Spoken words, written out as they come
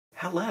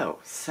Hello!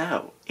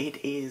 So,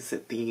 it is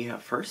the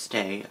first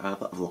day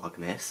of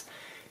Vlogmas.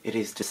 It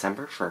is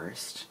December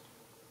 1st,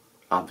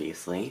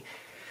 obviously,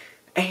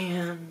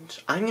 and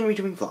I'm going to be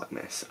doing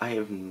Vlogmas. I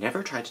have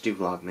never tried to do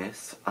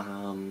Vlogmas.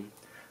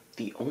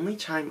 The only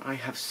time I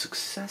have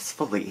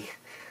successfully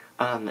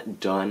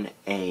done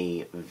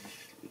a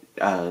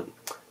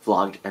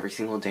vlogged every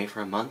single day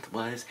for a month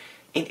was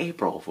in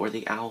April for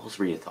the Owls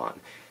Readathon.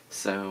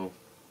 So,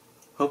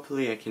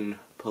 hopefully I can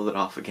pull it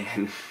off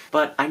again.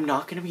 But I'm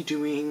not going to be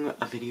doing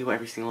a video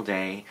every single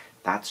day.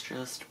 That's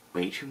just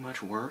way too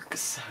much work,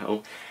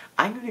 so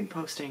I'm going to be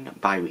posting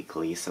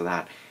bi-weekly so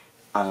that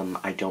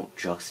I don't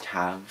just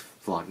have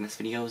Vlogmas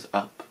videos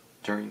up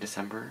during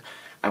December.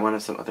 I want to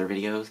have some other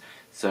videos,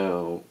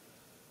 so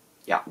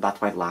yeah, that's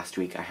why last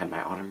week I had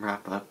my autumn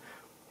wrap-up,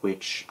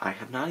 which I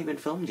have not even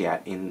filmed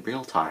yet in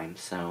real time,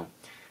 so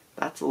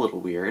that's a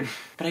little weird.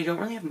 But I don't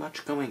really have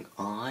much going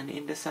on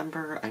in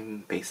December.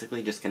 I'm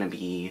basically just going to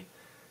be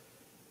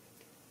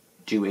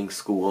doing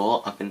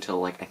school up until,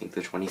 like, I think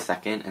the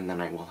 22nd, and then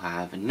I will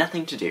have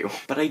nothing to do.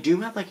 But I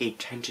do have, like, a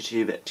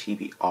tentative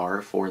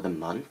TBR for the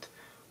month,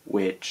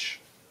 which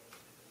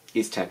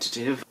is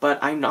tentative. But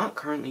I'm not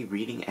currently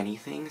reading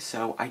anything,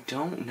 so I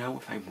don't know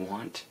if I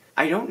want...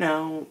 I don't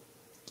know...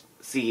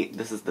 See,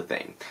 this is the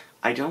thing.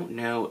 I don't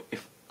know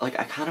if... Like,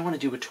 I kind of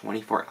want to do a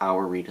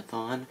 24-hour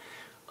readathon,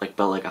 like,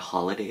 but, like, a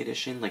holiday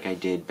edition, like I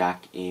did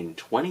back in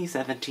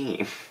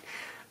 2017.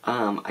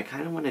 I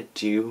kind of want to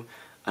do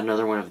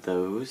another one of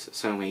those,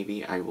 so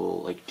maybe I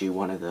will, like, do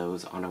one of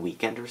those on a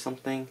weekend or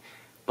something,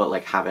 but,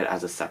 like, have it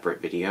as a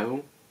separate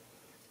video.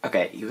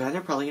 Okay, you guys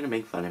are probably gonna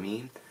make fun of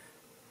me,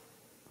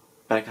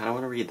 but I kind of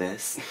want to read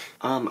this.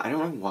 I don't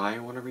know why I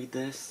want to read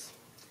this.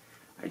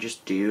 I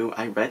just do.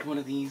 I read one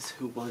of these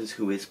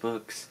Who Is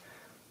books,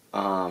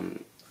 a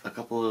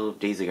couple of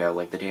days ago,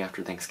 like, the day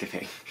after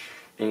Thanksgiving,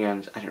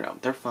 and, I don't know,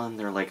 they're fun,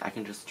 they're, like, I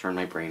can just turn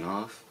my brain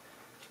off.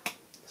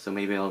 So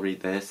maybe I'll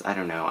read this. I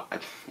don't know.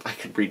 I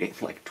could read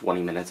it in like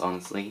 20 minutes,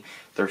 honestly.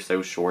 They're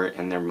so short,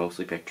 and they're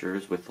mostly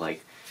pictures with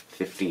like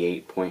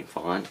 58-point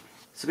font.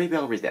 So maybe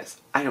I'll read this.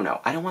 I don't know.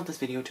 I don't want this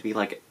video to be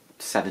like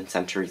 7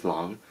 centuries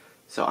long.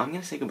 So I'm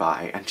gonna say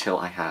goodbye until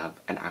I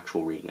have an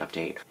actual reading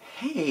update.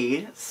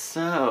 Hey,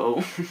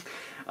 so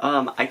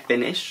I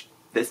finished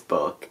this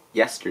book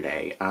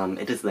yesterday.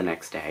 It is the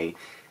next day,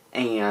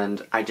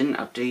 and I didn't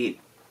update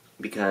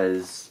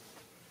because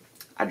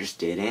I just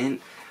didn't.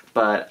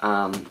 But,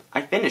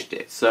 I finished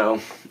it, so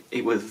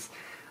it was...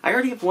 I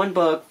already have one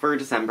book for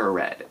December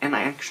read, and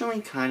I actually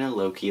kind of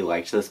low-key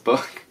liked this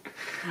book.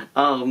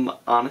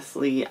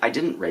 Honestly, I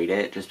didn't rate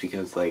it just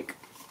because, like,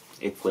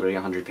 it's literally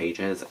 100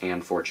 pages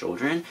and for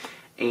children,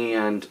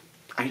 and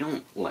I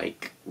don't,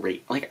 like,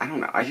 I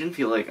don't know, I didn't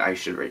feel like I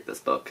should rate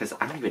this book, because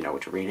I don't even know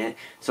what to rate it,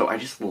 so I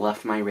just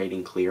left my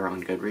rating clear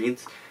on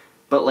Goodreads.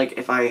 But, like,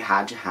 if I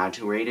had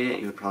to rate it,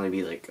 it would probably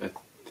be, like, a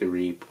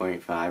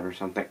 3.5 or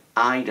something.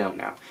 I don't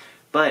know.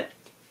 But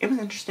it was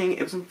interesting,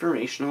 it was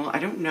informational. I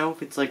don't know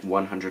if it's like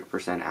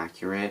 100%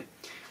 accurate,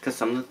 because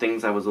some of the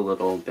things I was a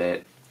little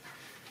bit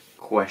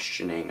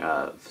questioning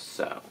of,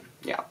 so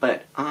yeah.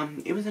 But,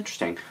 it was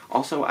interesting.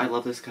 Also, I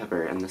love this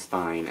cover, and the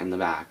spine, and the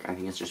back. I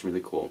think it's just really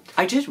cool.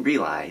 I did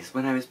realize,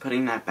 when I was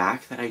putting that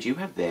back, that I do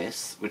have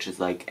this, which is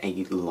like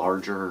a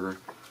larger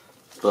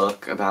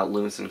book about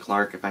Lewis and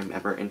Clark, if I'm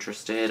ever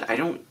interested. I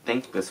don't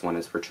think this one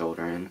is for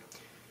children.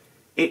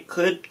 It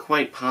could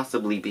quite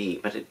possibly be,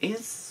 but it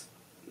is...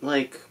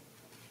 Like,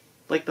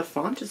 the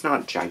font is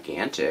not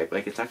gigantic.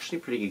 Like, it's actually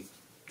pretty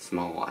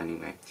small,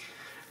 anyway.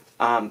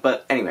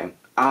 But anyway,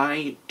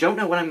 I don't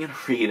know what I'm gonna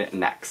read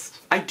next.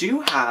 I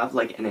do have,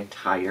 like, an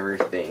entire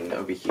thing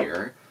over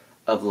here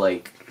of,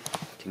 like,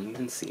 can you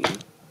even see?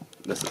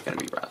 This is gonna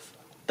be rough.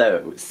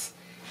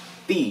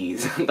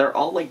 These, they're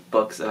all, like,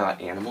 books about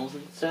animals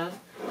and stuff.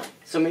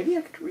 So maybe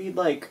I could read,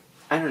 like,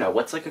 I don't know,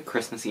 what's, like, a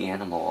Christmassy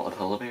animal? A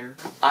polar bear?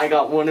 I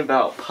got one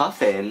about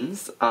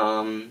puffins,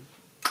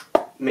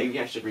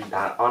 maybe I should read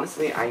that.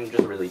 Honestly, I'm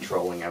just really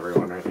trolling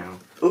everyone right now.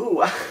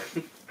 Ooh,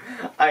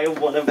 I have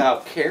one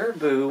about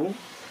caribou.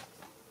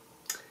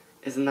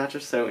 Isn't that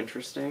just so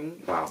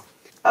interesting? Wow.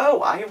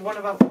 Oh, I have one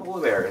about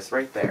polar bears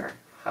right there.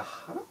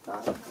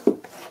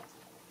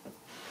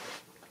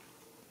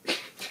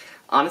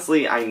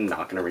 Honestly, I'm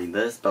not gonna read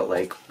this, but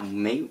like,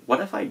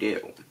 what if I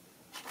do?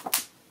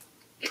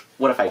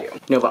 What if I do?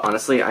 No, but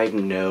honestly, I have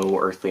no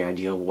earthly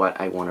idea what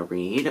I want to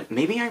read.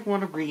 Maybe I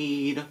want to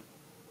read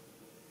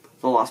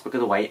The Lost Book of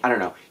the White. I don't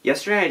know.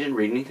 Yesterday I didn't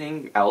read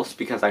anything else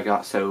because I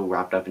got so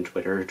wrapped up in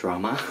Twitter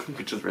drama,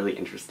 which was really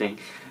interesting.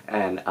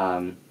 And,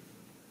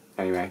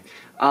 anyway.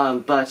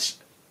 But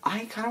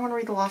I kind of want to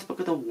read The Lost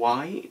Book of the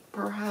White,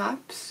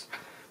 perhaps?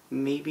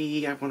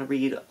 Maybe I want to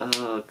read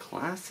a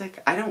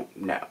classic? I don't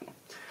know.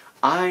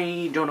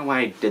 I don't know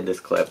why I did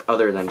this clip,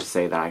 other than to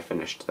say that I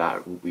finished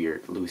that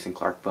weird Lewis and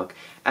Clark book,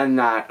 and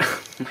that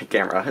my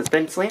camera has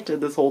been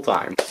slanted this whole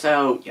time.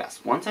 So,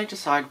 yes, once I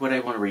decide what I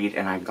want to read,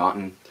 and I've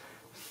gotten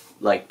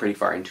like, pretty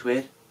far into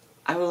it,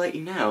 I will let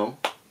you know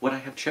what I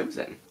have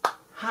chosen.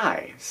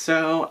 Hi,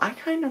 so I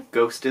kind of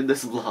ghosted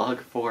this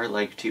vlog for,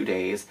 like, 2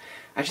 days.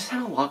 I just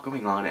had a lot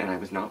going on and I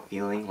was not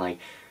feeling like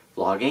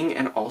vlogging,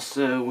 and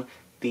also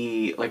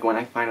like when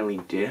I finally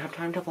did have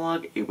time to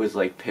vlog, it was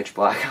like pitch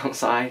black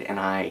outside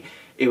and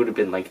it would have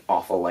been like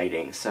awful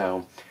lighting,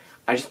 so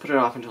I just put it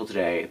off until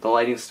today. The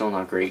lighting's still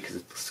not great because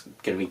it's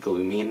gonna be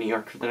gloomy in New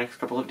York for the next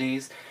couple of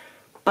days,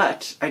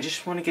 but I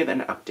just want to give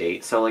an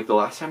update. So like the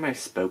last time I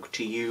spoke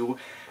to you,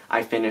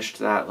 I finished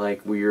that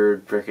like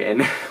weird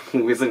frickin'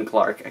 Lewis and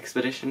Clark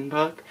expedition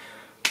book,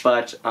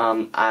 but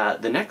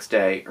the next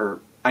day,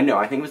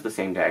 I think it was the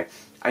same day,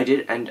 I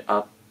did end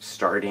up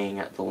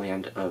starting The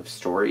Land of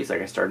Stories.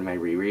 Like I started my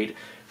reread,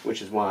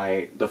 which is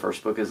why the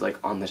first book is like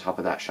on the top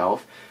of that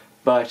shelf.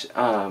 But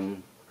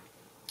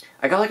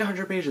I got like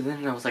 100 pages in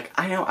and I was like,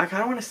 I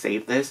kind of want to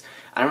save this.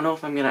 I don't know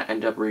if I'm going to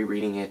end up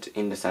rereading it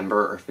in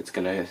December or if it's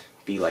going to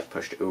be like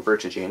pushed over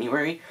to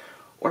January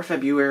or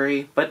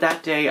February. But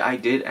that day I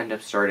did end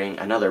up starting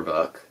another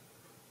book.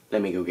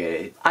 Let me go get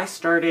it. I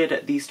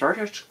started The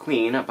Stardust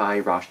Queen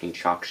by Roshani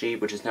Chokshi,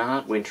 which is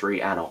not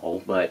wintry at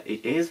all, but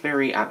it is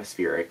very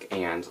atmospheric,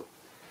 and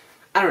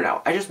I don't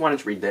know, I just wanted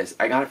to read this.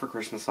 I got it for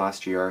Christmas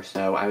last year,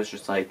 so I was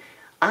just like,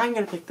 I'm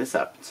gonna pick this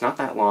up. It's not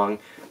that long.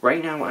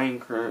 Right now I am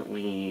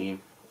currently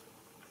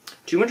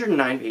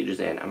 209 pages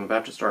in. I'm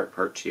about to start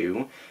part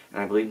 2, and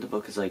I believe the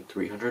book is like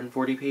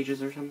 340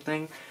 pages or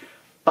something.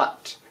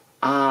 But,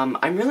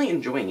 I'm really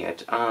enjoying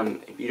it.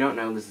 If you don't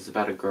know, this is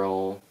about a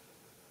girl...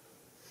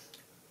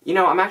 You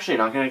know, I'm actually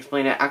not going to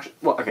explain it.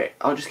 Well, okay,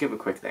 I'll just give a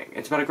quick thing.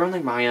 It's about a girl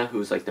named Maya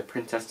who's like the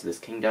princess to this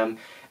kingdom,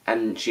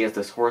 and she has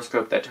this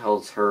horoscope that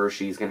tells her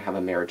she's going to have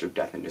a marriage of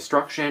death and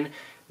destruction.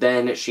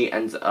 Then she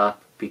ends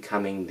up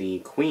becoming the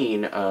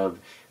queen of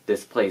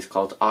this place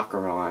called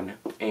Acheron,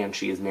 and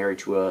she is married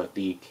to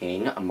the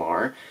king,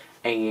 Amar,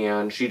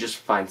 and she just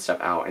finds stuff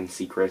out and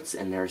secrets,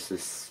 and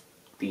there's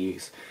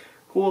these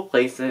cool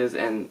places,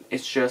 and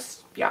it's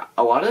just, yeah,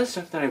 a lot of the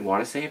stuff that I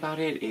want to say about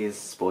it is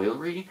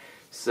spoilery,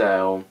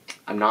 so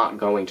I'm not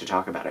going to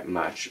talk about it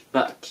much,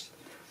 but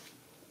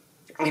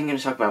I'm going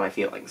to talk about my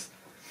feelings.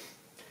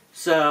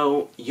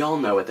 So, y'all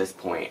know at this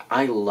point,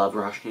 I love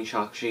Roshani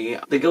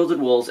Chokshi. The Gilded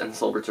Wolves and the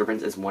Silver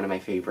Serpents is one of my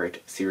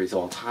favorite series of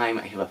all time.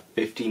 I have a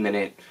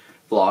 50-minute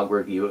vlog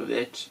review of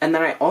it. And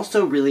then I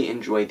also really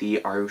enjoy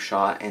the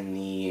Arusha and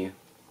the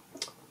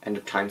End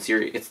of Time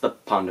series. It's the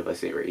Pandava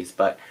series,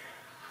 but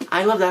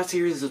I love that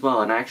series as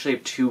well, and I actually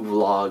have 2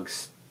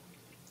 vlogs.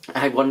 I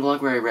had one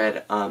vlog where I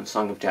read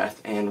Song of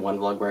Death, and one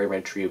vlog where I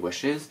read Tree of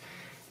Wishes,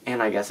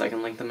 and I guess I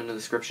can link them in the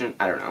description.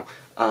 I don't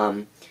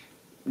know.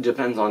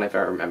 Depends on if I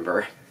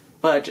remember.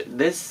 But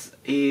this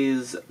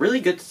is really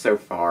good so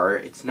far.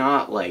 It's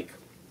not like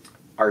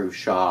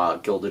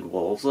Arusha Gilded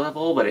Wolves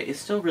level, but it is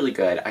still really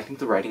good. I think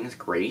the writing is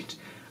great.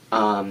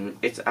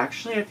 It's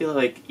actually, I feel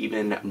like,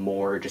 even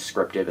more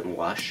descriptive and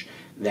lush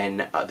than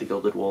the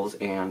Gilded Wolves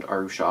and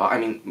Arusha. I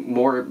mean,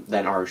 more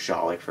than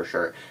Arusha, like, for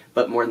sure,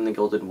 but more than the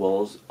Gilded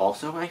Wolves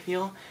also, I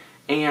feel.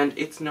 And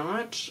it's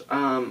not,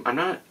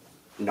 I'm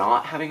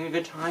not having a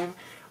good time,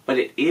 but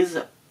it is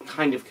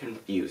kind of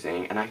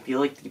confusing, and I feel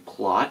like the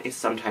plot is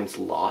sometimes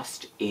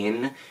lost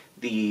in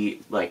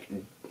the, like,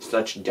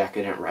 such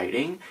decadent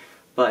writing,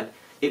 but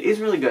it is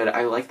really good.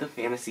 I like the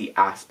fantasy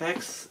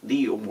aspects.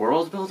 The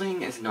world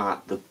building is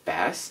not the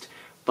best,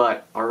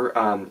 but our,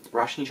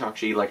 Roshani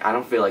Chokshi, like, I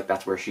don't feel like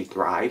that's where she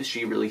thrives.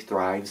 She really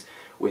thrives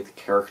with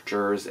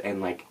characters and,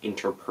 like,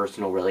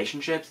 interpersonal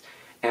relationships,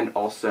 and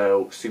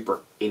also super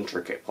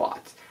intricate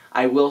plots.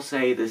 I will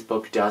say this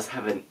book does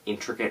have an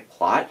intricate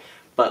plot,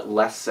 but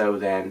less so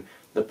than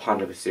the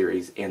Pandava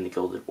series and the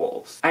Gilded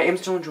Wolves. I am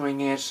still enjoying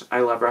it.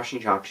 I love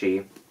Roshani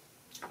Chokshi,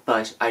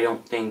 but I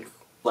don't think,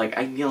 like,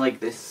 I feel like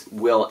this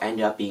will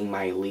end up being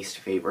my least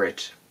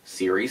favorite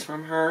series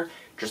from her,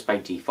 just by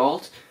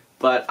default.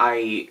 But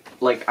I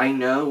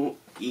know,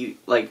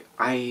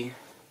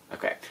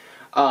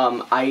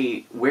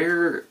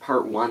 where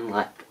part 1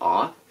 left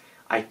off,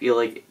 I feel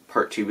like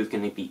part 2 is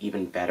going to be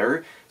even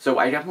better. So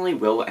I definitely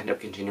will end up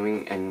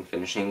continuing and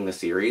finishing the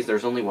series.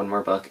 There's only one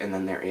more book, and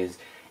then there is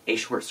a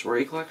short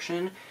story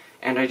collection,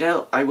 and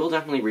I will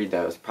definitely read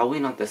those. Probably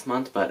not this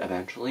month, but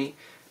eventually.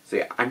 So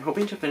yeah, I'm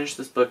hoping to finish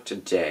this book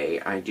today.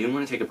 I do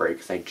want to take a break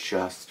because I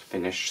just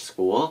finished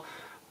school,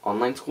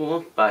 online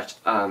school, but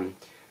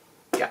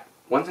yeah,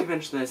 once I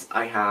finish this,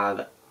 I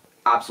have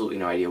absolutely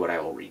no idea what I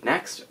will read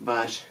next,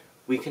 but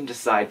we can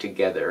decide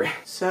together.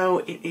 So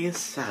it is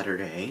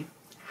Saturday.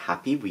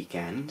 Happy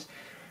weekend.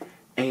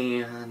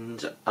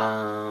 And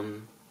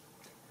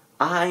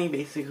I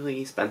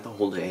basically spent the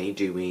whole day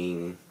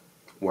doing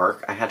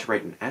work. I had to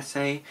write an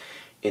essay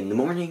in the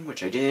morning,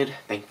 which I did,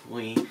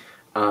 thankfully,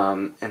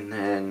 and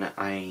then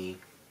I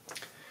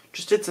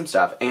just did some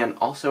stuff, and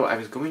also I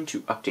was going to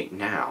update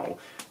now,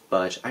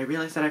 but I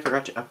realized that I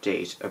forgot to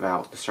update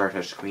about the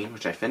Stardust Queen,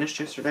 which I finished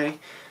yesterday,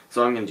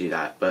 so I'm going to do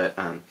that, but,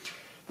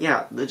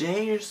 yeah, the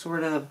day just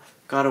sort of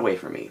got away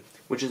from me,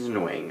 which is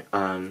annoying,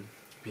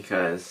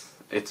 because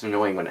it's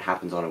annoying when it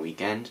happens on a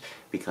weekend,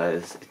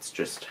 because it's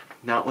just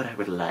not what I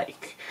would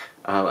like.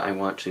 I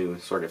want to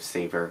sort of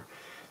savor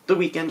the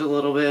weekend a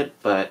little bit,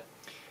 but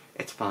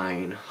It's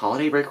fine.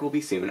 Holiday break will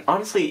be soon.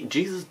 Honestly,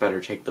 Jesus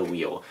better take the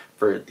wheel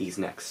for these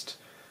next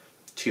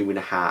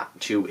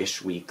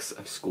 2-ish weeks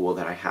of school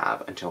that I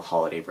have until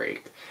holiday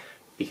break.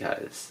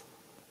 Because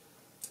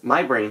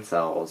my brain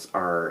cells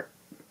are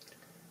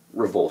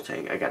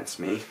revolting against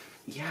me.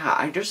 Yeah,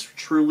 I just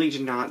truly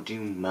did not do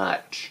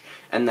much.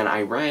 And then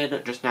I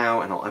read just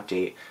now, and I'll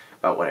update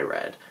about what I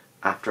read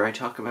after I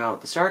talk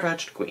about the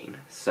Star-Touched Queen.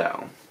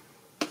 So,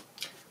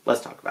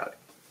 let's talk about it.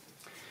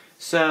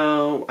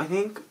 So, I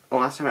think the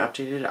last time I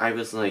updated, I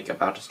was like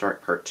about to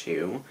start part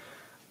 2.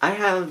 I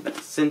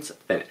have since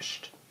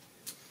finished.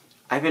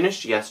 I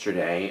finished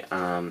yesterday,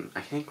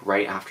 I think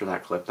right after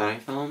that clip that I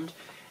filmed,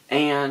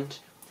 and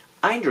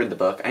I enjoyed the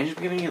book. I ended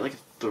up giving it like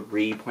a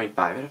 3.5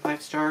 out of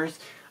 5 stars.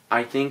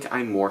 I think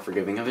I'm more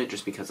forgiving of it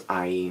just because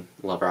I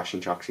love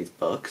Roshani Chokshi's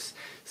books,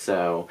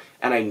 so,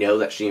 and I know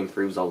that she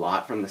improves a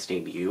lot from this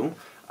debut.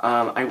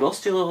 I will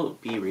still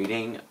be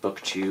reading book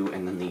 2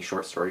 and then the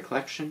short story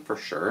collection for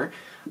sure,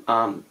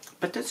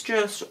 but this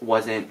just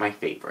wasn't my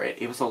favorite.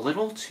 It was a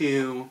little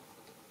too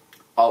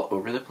all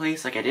over the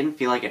place. Like, I didn't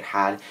feel like it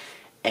had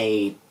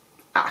a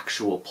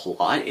actual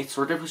plot. It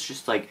sort of was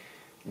just like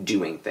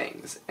doing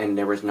things, and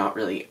there was not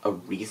really a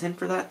reason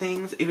for that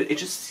things. It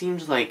just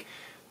seemed like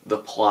the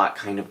plot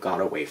kind of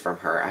got away from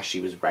her as she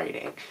was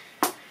writing.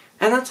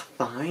 And that's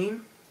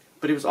fine,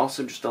 but it was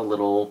also just a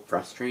little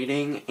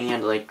frustrating,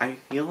 and like, I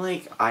feel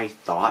like I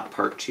thought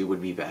part 2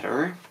 would be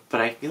better,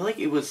 but I feel like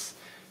it was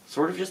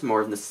sort of just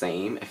more of the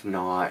same, if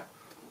not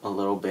a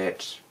little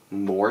bit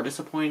more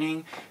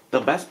disappointing. The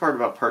best part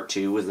about part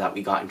 2 was that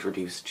we got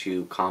introduced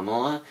to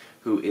Kamala,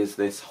 who is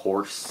this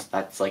horse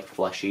that's like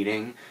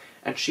flesh-eating,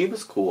 and she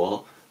was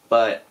cool,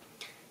 but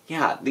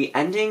yeah, the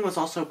ending was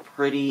also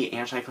pretty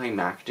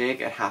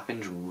anticlimactic. It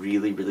happened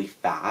really, really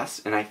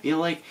fast, and I feel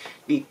like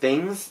the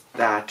things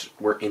that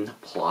were in the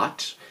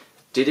plot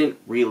didn't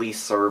really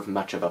serve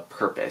much of a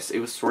purpose. It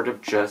was sort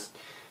of just,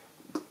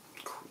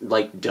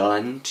 like,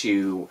 done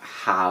to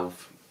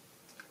have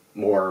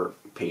more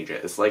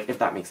pages, like, if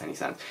that makes any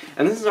sense.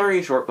 And this is already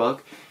a short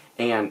book,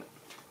 and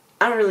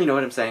I don't really know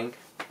what I'm saying,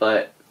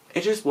 but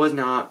it just was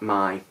not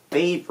my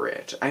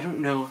favorite. I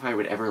don't know if I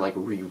would ever, like,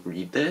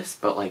 reread this,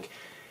 but, like,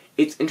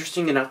 it's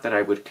interesting enough that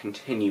I would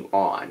continue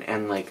on,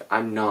 and, like,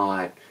 I'm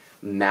not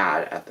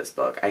mad at this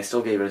book. I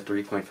still gave it a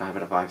 3.5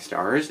 out of 5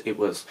 stars. It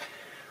was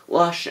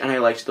lush, and I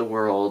liked the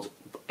world,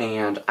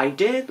 and I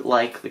did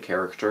like the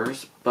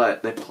characters,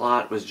 but the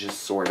plot was just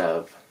sort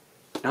of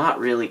not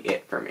really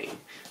it for me.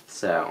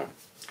 So,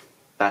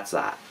 that's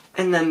that.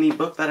 And then the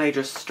book that I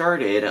just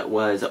started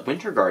was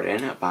Winter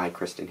Garden by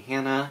Kristin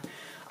Hannah.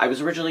 I was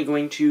originally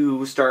going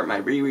to start my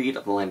reread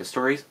of The Land of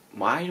Stories.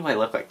 Why do I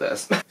look like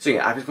this? So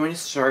yeah, I was going to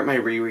start my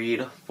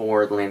reread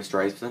for The Land of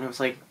Stories, but then I was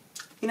like,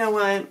 you know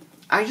what?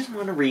 I just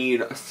want to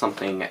read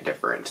something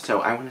different. So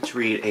I wanted to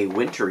read a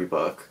wintry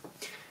book,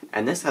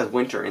 and this has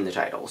winter in the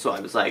title. So I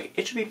was like,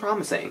 it should be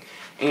promising.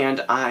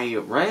 And I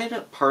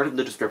read part of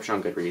the description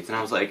on Goodreads, and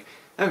I was like,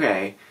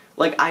 okay.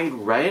 Like, I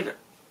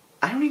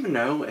don't even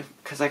know if,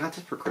 because I got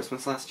this for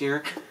Christmas last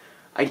year,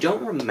 I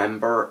don't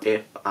remember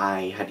if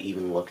I had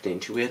even looked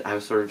into it. I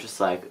was sort of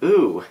just like,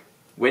 ooh,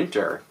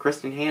 winter,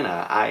 Kristin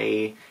Hannah,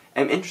 I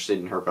am interested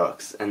in her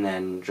books, and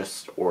then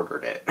just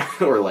ordered it,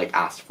 or like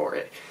asked for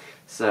it.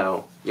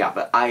 So, yeah,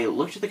 but I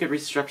looked at the Goodreads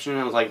description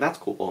and I was like, that's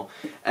cool.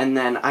 And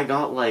then I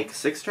got like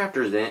 6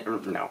 chapters in, or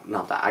no,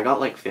 not that, I got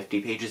like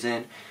 50 pages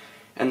in,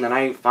 and then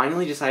I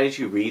finally decided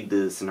to read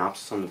the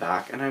synopsis on the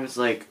back, and I was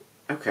like,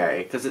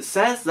 okay, because it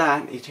says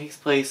that it takes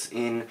place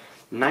in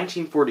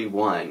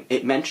 1941.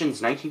 It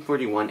mentions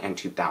 1941 and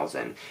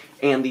 2000.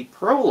 And the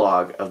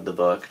prologue of the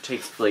book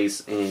takes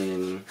place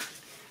in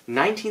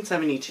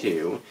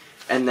 1972,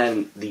 and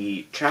then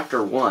the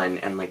chapter 1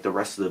 and like the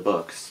rest of the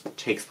books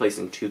takes place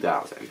in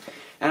 2000.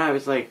 And I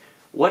was like,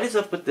 what is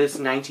up with this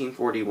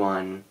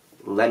 1941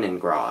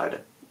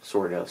 Leningrad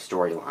sort of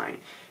storyline?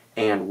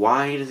 And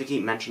why does it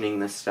keep mentioning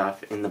this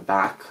stuff in the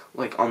back,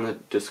 like on the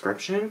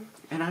description?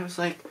 And I was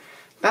like,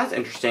 that's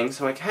interesting,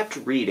 so I kept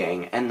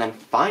reading, and then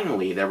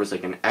finally there was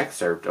like an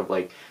excerpt of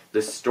like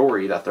the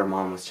story that their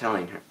mom was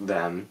telling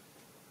them,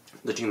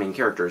 the two main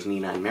characters,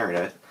 Nina and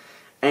Meredith,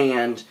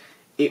 and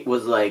it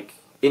was like,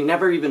 it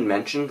never even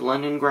mentioned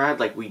Leningrad.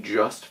 Like, we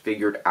just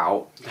figured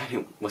out that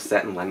it was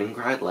set in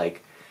Leningrad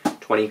like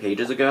 20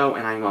 pages ago,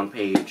 and I'm on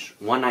page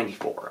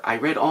 194. I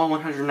read all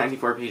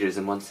 194 pages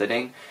in one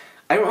sitting.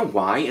 I don't know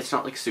why, it's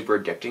not like super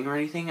addicting or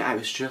anything. I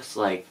was just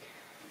like,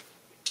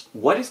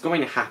 what is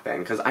going to happen?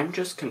 Because I'm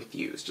just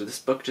confused. This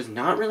book does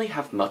not really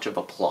have much of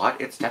a plot.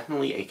 It's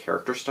definitely a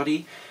character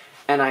study.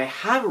 And I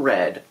have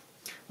read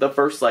the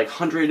first, like,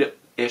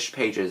 100-ish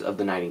pages of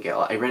The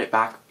Nightingale. I read it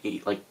back,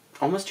 like,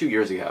 almost 2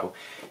 years ago.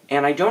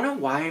 And I don't know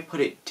why I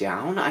put it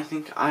down. I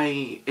think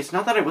it's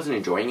not that I wasn't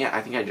enjoying it. I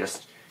think I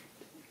just,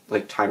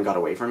 like, time got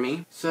away from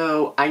me.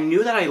 So, I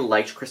knew that I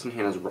liked Kristin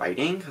Hannah's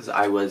writing, because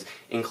I was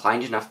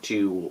inclined enough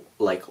to,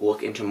 like,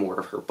 look into more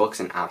of her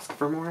books and ask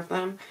for more of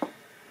them.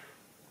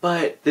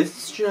 But this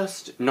is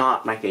just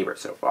not my favorite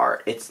so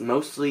far. It's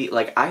mostly,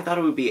 like, I thought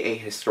it would be a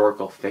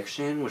historical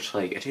fiction, which,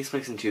 like, it takes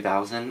place in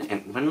 2000,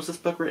 and when was this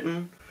book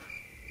written?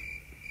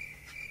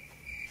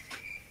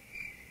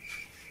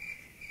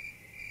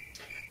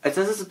 It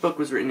says this book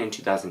was written in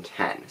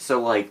 2010, so,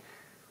 like,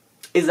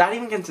 is that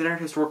even considered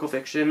historical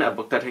fiction, a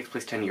book that takes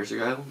place 10 years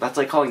ago? That's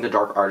like calling The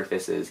Dark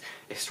Artifices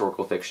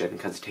historical fiction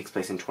because it takes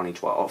place in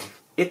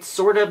 2012. It's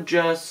sort of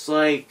just,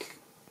 like,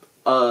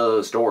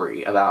 a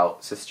story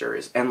about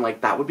sisters, and, like,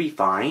 that would be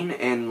fine,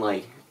 and,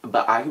 like,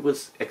 but I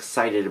was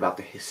excited about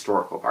the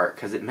historical part,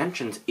 because it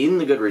mentions in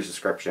the Goodreads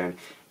description,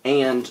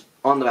 and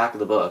on the back of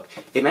the book,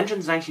 it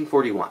mentions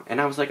 1941, and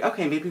I was like,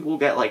 okay, maybe we'll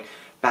get, like,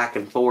 back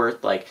and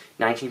forth, like,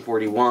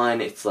 1941,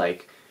 it's,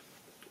 like,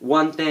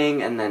 one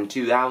thing, and then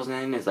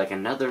 2000 is, like,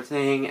 another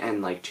thing,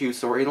 and, like, two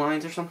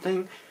storylines or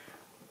something,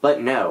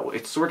 but no,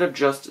 it's sort of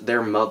just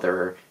their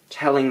mother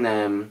telling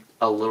them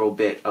a little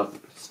bit of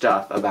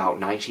stuff about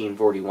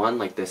 1941,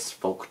 like this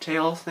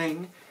folktale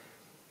thing.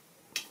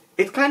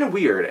 It's kind of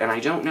weird, and I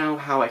don't know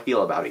how I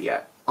feel about it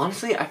yet.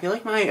 Honestly, I feel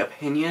like my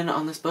opinion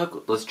on this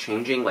book was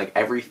changing, like,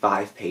 every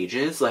 5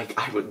 pages. Like,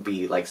 I would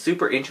be, like,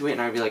 super into it,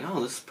 and I'd be like,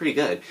 oh, this is pretty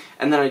good.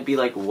 And then I'd be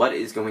like, what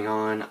is going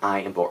on? I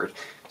am bored.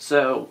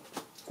 So,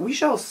 we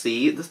shall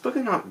see. This book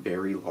is not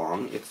very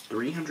long. It's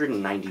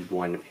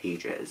 391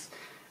 pages.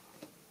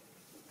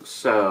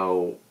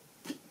 So,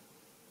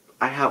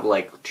 I have,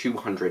 like,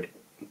 200...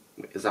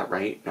 Is that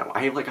right? No,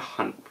 I have, like,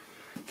 100...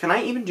 Can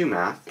I even do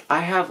math? I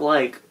have,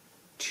 like,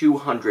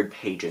 200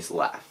 pages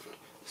left.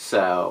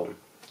 So,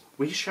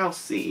 we shall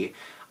see.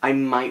 I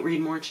might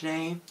read more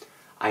today.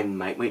 I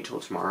might wait till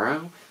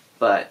tomorrow.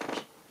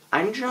 But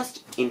I'm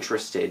just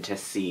interested to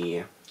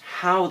see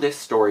how this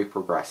story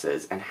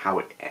progresses and how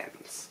it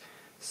ends.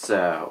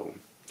 So,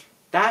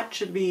 that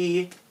should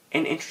be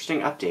an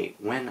interesting update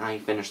when I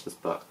finish this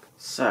book.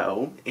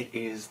 So, it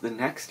is the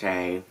next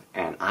day,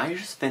 and I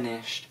just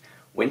finished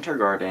Winter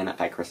Garden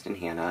by Kristin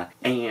Hannah,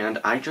 and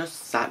I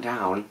just sat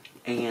down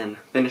and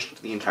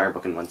finished the entire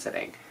book in one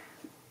sitting.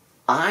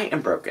 I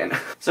am broken.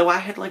 So I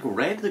had, like,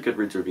 read the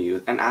Goodreads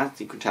reviews, and as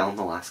you could tell in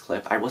the last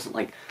clip, I wasn't,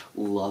 like,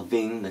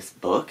 loving this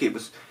book. It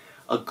was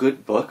a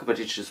good book, but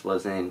it just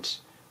wasn't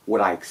what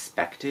I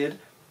expected.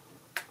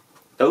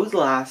 Those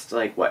last,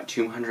 like, what,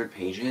 200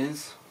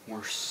 pages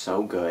were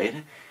so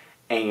good,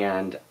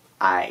 and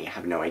I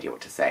have no idea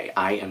what to say.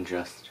 I am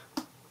just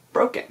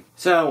broken.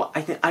 So,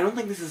 I don't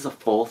think this is a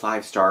full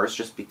 5 stars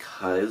just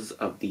because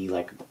of the,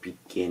 like,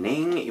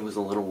 beginning. It was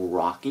a little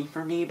rocky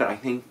for me, but I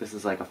think this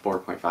is like a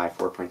 4.5,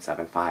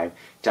 4.75.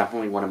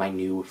 Definitely one of my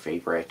new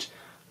favorite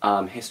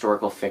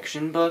historical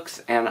fiction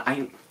books,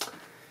 and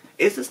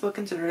is this book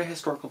considered a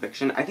historical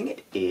fiction? I think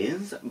it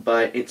is,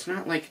 but it's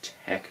not, like,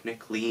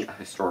 technically a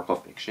historical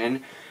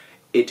fiction.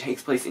 It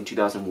takes place in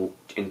 2000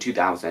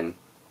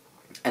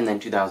 and then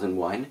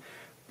 2001,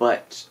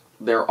 but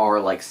there are,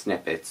 like,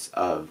 snippets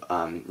of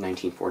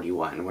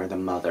 1941 where the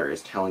mother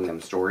is telling them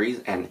stories,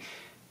 and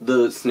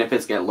the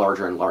snippets get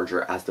larger and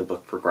larger as the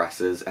book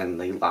progresses, and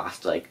they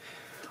last, like,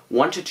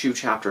 1 to 2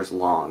 chapters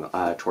long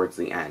towards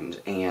the end,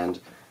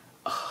 and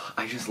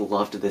I just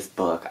loved this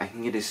book. I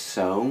think it is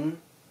so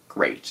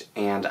great,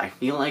 and I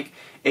feel like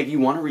if you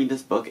want to read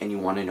this book and you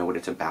want to know what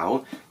it's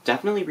about,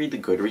 definitely read the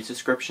Goodreads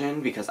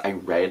description, because I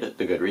read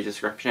the Goodreads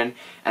description,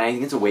 and I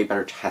think it's a way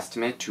better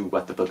testament to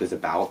what the book is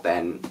about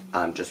than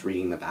just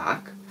reading the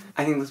back.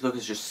 I think this book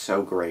is just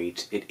so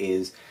great. It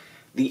is...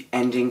 The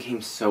ending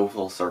came so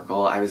full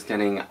circle. I was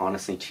getting,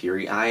 honestly,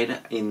 teary-eyed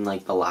in,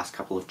 like, the last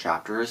couple of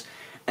chapters,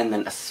 and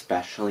then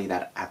especially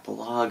that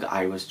epilogue,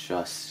 I was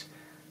just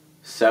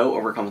so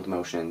overcome with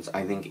emotions.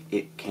 I think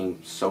it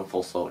came so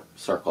full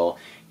circle.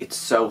 It's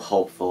so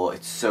hopeful,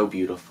 it's so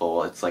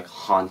beautiful, it's, like,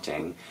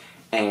 haunting,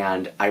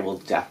 and I will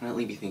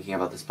definitely be thinking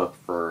about this book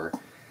for,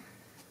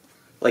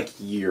 like,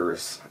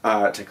 years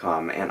to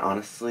come, and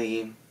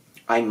honestly,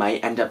 I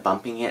might end up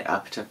bumping it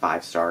up to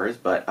 5 stars,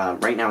 but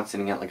right now it's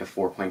sitting at, like, a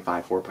 4.5,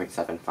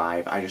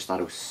 4.75. I just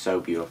thought it was so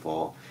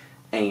beautiful,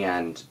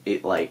 and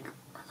it, like,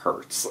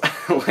 hurts,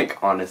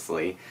 like,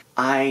 honestly.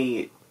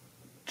 I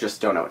just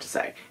don't know what to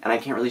say, and I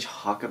can't really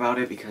talk about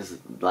it because,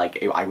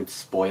 like, I would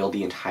spoil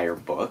the entire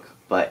book,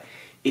 but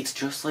it's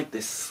just, like,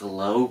 this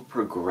slow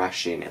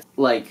progression.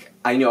 Like,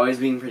 I know I was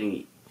being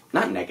pretty,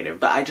 not negative,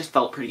 but I just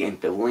felt pretty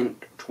ambivalent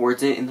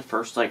towards it in the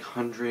first, like,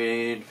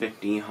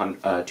 150,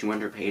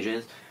 200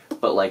 pages,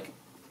 but, like,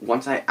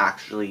 once I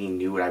actually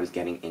knew what I was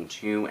getting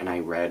into and I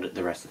read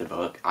the rest of the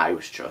book, I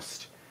was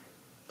just,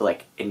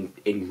 like,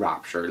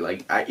 enraptured.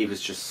 Like, it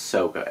was just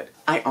so good.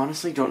 I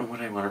honestly don't know what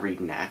I want to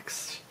read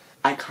next.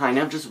 I kind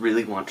of just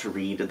really want to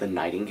read The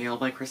Nightingale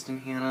by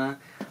Kristin Hannah.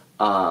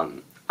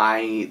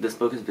 This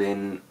book has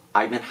been,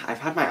 I've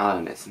had my eye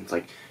on it since,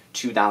 like,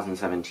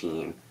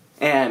 2017,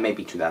 and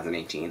maybe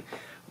 2018,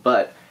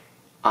 but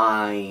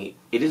it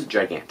is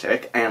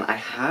gigantic, and I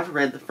have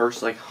read the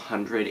first, like,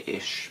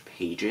 100-ish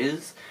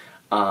pages,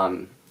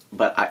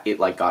 but it,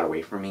 like, got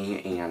away from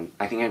me, and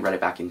I think I read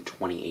it back in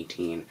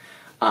 2018,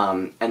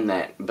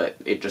 but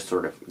it just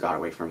sort of got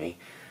away from me.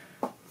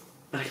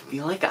 but I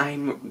feel like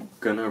I'm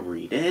gonna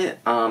read it.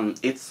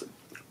 It's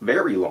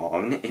very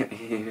long. It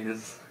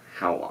is,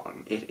 how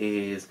long? It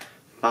is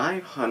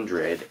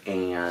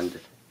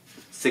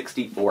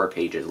 564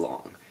 pages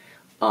long.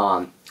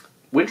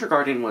 Winter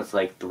Garden was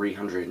like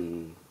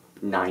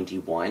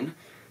 391,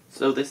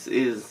 so this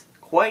is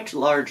quite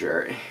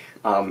larger,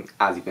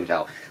 as you can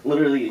tell.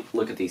 Literally,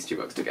 look at these two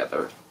books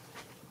together.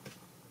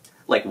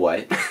 Like,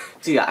 what?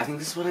 So yeah, I think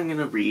this is what I'm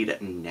gonna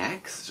read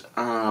next.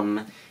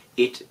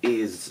 It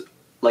is,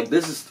 like,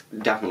 this is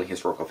definitely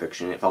historical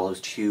fiction. It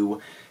follows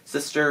two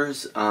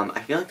sisters.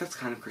 I feel like that's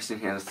kind of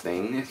Kristin Hanna's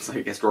thing. It's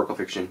like historical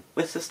fiction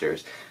with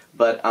sisters.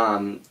 But,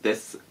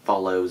 this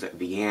follows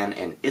Vianne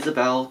and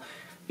Isabel.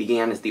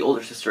 Vianne is the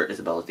older sister,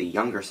 Isabel is the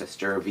younger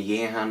sister.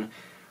 Vianne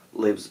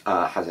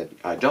has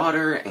a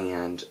daughter,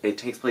 and it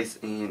takes place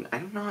in,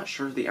 I'm not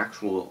sure the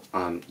actual,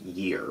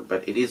 year,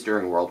 but it is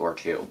during World War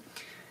II.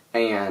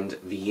 And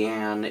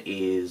Vianne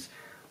is,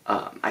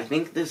 I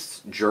think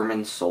this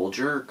German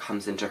soldier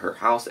comes into her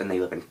house, and they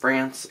live in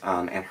France,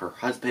 and her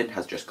husband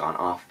has just gone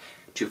off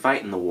to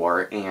fight in the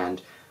war,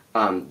 and,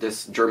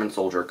 this German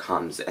soldier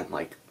comes and,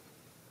 like,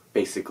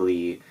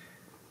 basically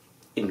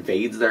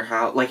invades their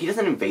house. Like, he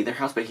doesn't invade their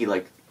house, but he,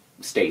 like,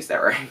 stays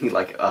there. He,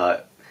 like,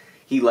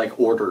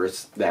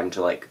 orders them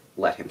to, like,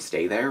 let him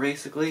stay there,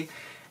 basically.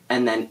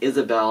 And then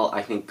Isabel,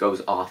 I think,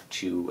 goes off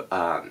to,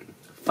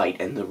 fight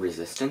in the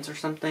resistance or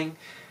something.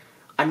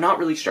 I'm not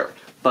really sure,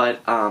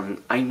 but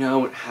I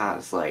know it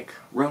has, like,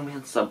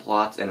 romance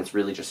subplots, and it's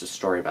really just a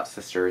story about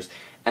sisters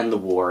and the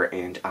war,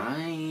 and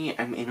I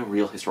am in a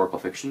real historical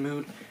fiction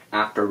mood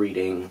after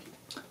reading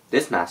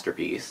this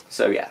masterpiece.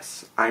 So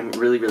yes, I'm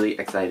really, really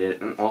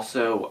excited, and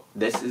also,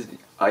 this is,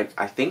 I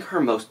think her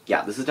most,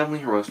 yeah, this is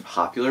definitely her most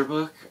popular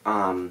book.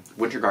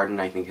 Winter Garden,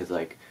 I think, is,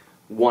 like,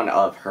 one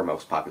of her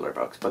most popular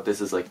books, but this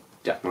is, like,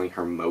 definitely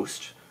her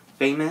most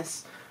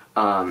famous.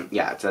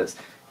 Yeah, it says,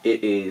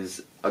 it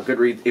is a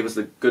Goodreads, it was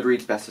the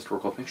Goodreads Best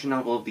Historical Fiction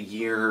Novel of the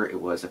Year. It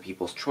was a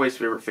People's Choice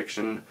Favorite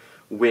Fiction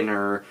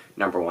winner,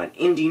 #1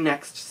 Indie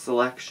Next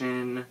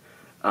selection.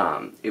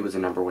 It was a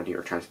 #1 New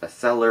York Times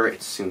bestseller.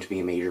 It's soon to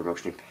be a major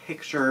motion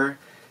picture.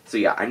 So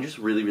yeah, I'm just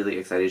really, really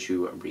excited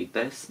to read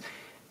this,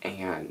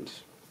 and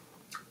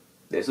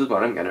this is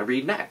what I'm gonna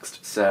read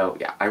next. So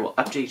yeah, I will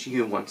update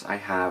you once I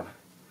have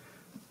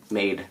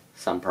made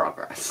some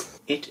progress.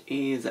 It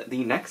is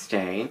the next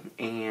day,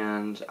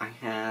 and I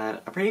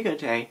had a pretty good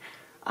day.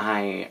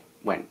 I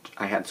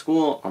had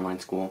school, online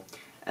school,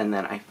 and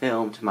then I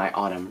filmed my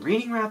autumn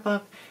reading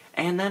wrap-up,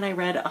 and then I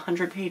read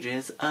 100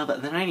 pages of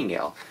The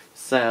Nightingale.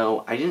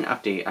 So, I didn't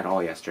update at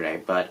all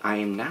yesterday, but I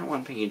am now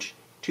on page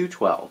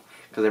 212,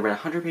 because I read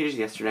 100 pages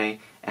yesterday,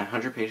 and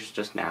 100 pages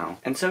just now.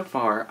 And so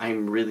far,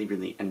 I'm really,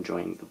 really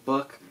enjoying the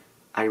book.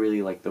 I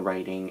really like the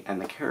writing,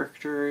 and the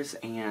characters,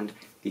 and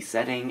the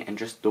setting, and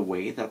just the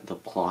way that the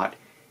plot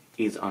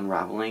is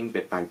unraveling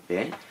bit by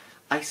bit.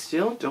 I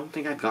still don't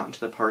think I've gotten to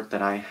the part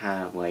that I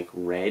have, like,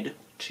 read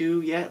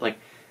to yet. Like,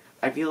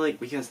 I feel like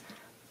because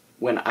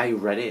when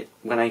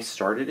I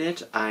started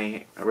it,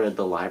 I read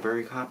the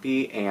library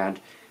copy, and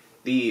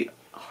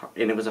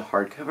it was a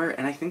hardcover,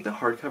 and I think the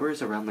hardcover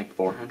is around, like,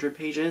 400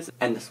 pages,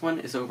 and this one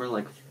is over,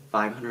 like,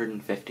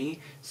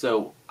 550,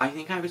 so I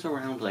think I was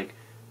around, like,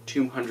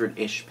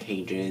 200-ish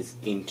pages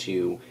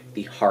into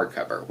the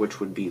hardcover, which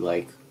would be,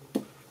 like,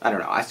 I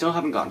don't know, I still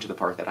haven't gotten to the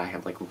part that I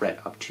have, like, read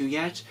up to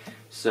yet,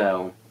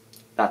 so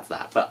that's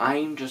that. But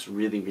I'm just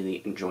really,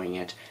 really enjoying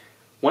it.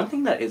 One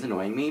thing that is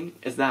annoying me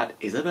is that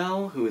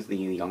Isabel, who is the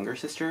younger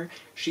sister,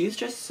 she's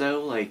just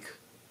so, like,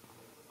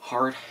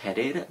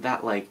 hard-headed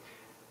that, like,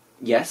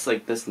 yes,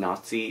 like, this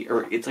Nazi,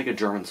 or it's, like, a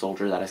German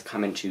soldier that has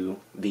come into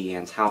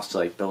Vianne's house to,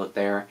 like, build it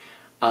there,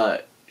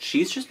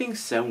 she's just being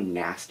so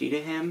nasty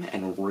to him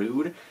and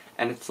rude,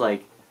 and it's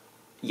like,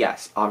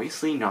 yes,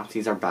 obviously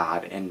Nazis are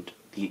bad, and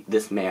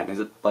this man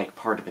is, like,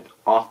 part of an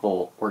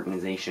awful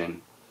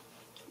organization,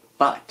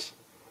 but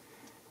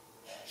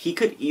he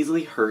could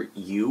easily hurt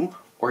you,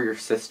 or your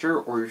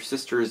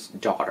sister's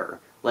daughter.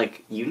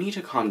 Like, you need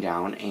to calm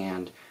down,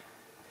 and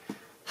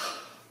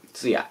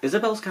so yeah,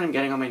 Isabel's kind of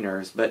getting on my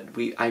nerves, but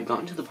I've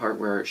gotten to the part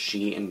where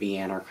she and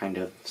Vianne are kind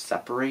of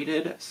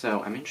separated,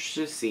 so I'm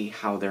interested to see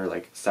how their,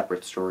 like,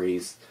 separate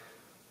stories,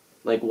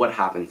 like, what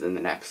happens in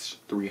the next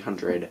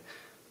 300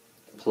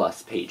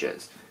 plus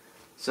pages.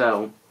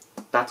 So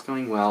that's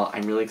going well.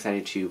 I'm really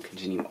excited to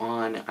continue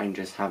on. I'm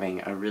just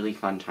having a really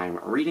fun time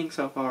reading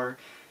so far,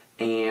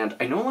 and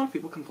I know a lot of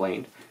people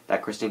complained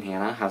that Kristin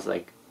Hanna has,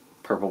 like,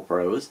 purple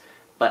prose,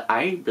 but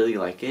I really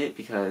like it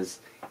because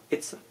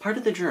it's part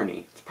of the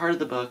journey. It's part of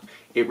the book.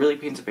 It really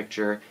paints a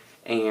picture,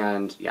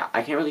 and yeah,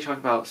 I can't really talk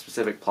about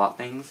specific plot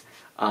things.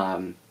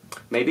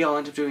 Maybe I'll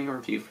end up doing a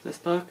review for this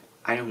book.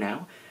 I don't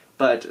know.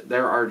 But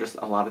there are just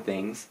a lot of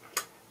things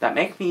that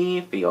make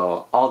me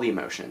feel all the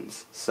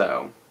emotions.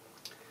 So,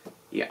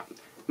 yeah.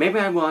 Maybe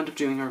I will end up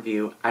doing a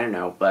review. I don't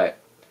know, but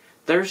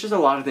there's just a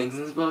lot of things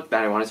in this book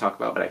that I want to talk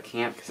about, but I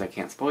can't because I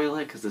can't spoil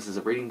it because this is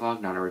a reading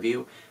vlog, not a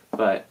review.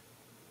 But,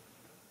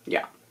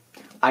 yeah.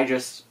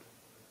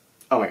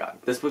 Oh my god,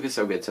 this book is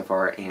so good so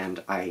far,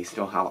 and I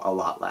still have a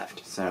lot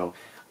left. So,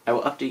 I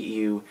will update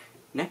you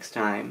next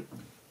time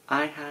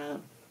I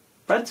have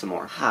read some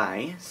more.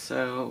 Hi,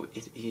 so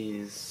it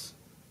is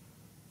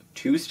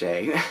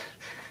Tuesday.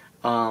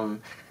 My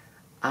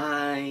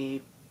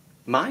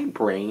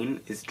brain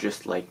is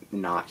just, like,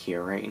 not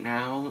here right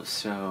now,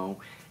 so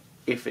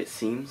if it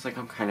seems like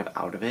I'm kind of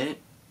out of it,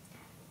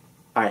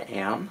 I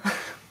am.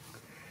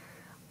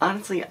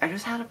 Honestly, I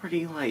just had a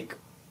pretty, like,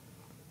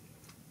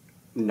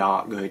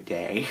 not good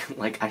day.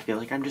 Like, I feel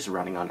like I'm just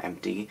running on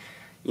empty.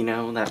 You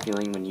know, that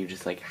feeling when you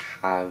just, like,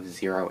 have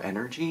zero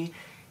energy?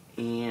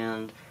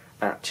 And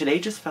today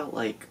just felt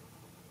like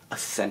a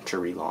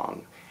century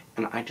long.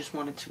 And I just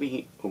want it to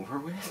be over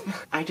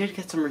with. I did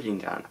get some reading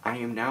done. I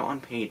am now on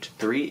page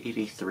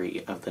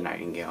 383 of the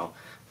Nightingale.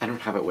 I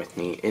don't have it with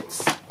me.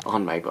 It's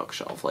on my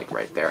bookshelf, like,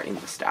 right there in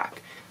the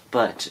stack.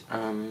 But,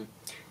 I'm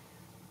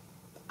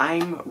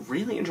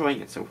really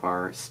enjoying it so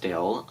far,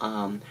 still.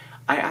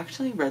 I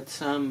actually read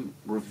some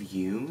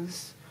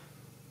reviews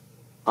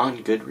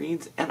on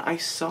Goodreads, and I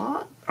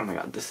saw, oh my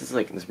god, this is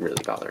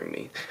really bothering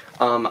me.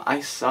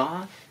 I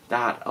saw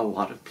that a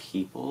lot of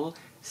people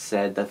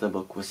said that the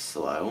book was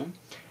slow,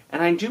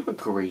 and I do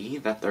agree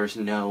that there's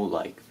no,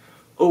 like,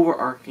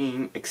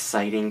 overarching,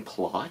 exciting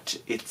plot.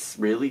 It's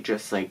really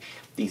just, like,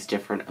 these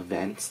different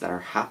events that are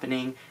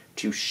happening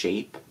to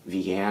shape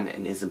Vianne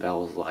and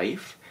Isabel's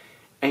life,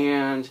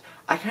 and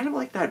I kind of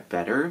like that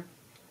better,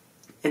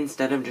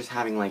 instead of just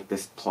having, like,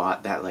 this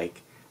plot that,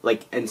 like,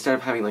 instead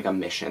of having, like, a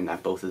mission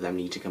that both of them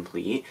need to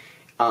complete,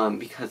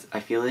 because I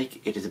feel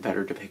like it is a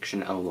better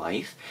depiction of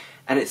life,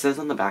 and it says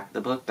on the back of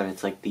the book that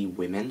it's, like, the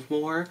women's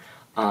war,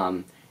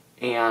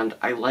 and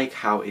I like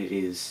how it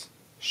is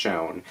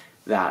shown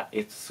that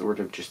it's sort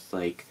of just,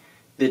 like,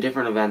 the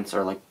different events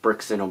are, like,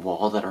 bricks in a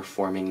wall that are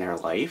forming their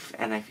life,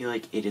 and I feel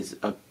like it is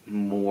a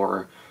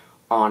more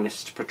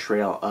honest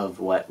portrayal of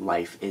what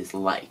life is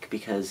like,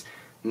 because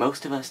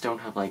most of us don't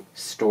have, like,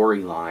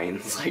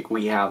 storylines like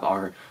we have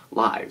our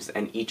lives,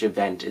 and each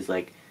event is,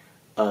 like,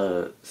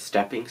 a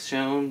stepping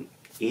stone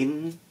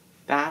in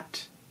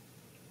that,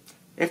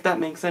 if that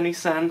makes any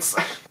sense.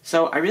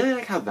 So I really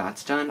like how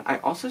that's done. I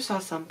also saw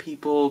some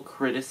people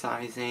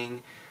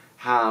criticizing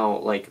how,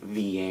 like,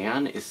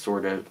 Vianne is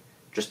sort of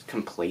just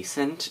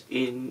complacent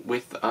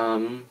with,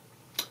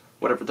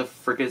 whatever the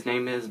frick his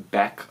name is,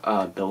 Beck,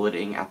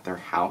 billeting at their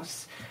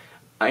house,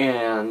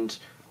 and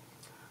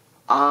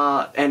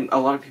a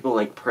lot of people,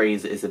 like,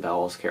 praise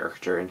Isabel's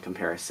character in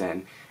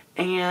comparison,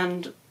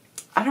 and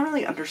I don't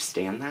really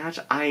understand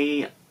that.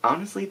 I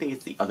honestly think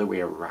it's the other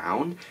way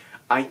around.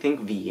 I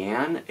think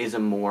Vianne is a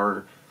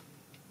more,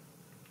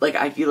 like,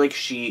 I feel like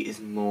she is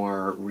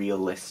more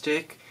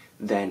realistic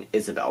than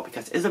Isabel,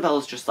 because Isabel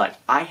is just like,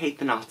 I hate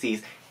the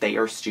Nazis, they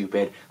are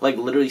stupid, like,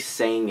 literally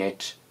saying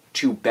it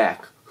to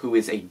Beck, who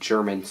is a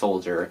German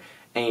soldier,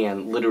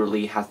 and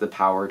literally has the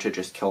power to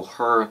just kill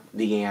her,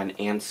 Vianne,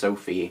 and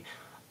Sophie,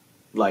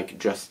 like,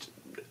 just,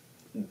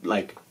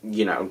 like,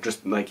 you know,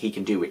 just, like, he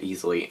can do it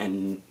easily,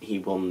 and he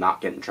will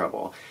not get in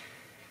trouble.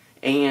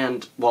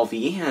 And while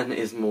Vianne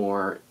is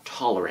more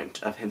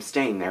tolerant of him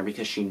staying there,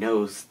 because she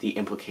knows the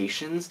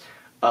implications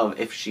of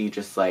if she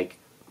just, like,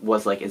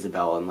 was like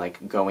Isabel and,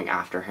 like, going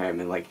after him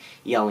and, like,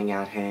 yelling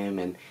at him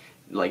and,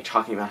 like,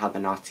 talking about how the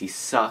Nazis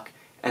suck.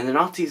 And the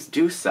Nazis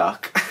do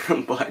suck,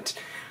 but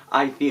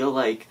I feel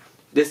like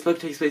this book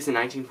takes place in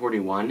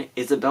 1941.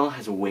 Isabel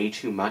has way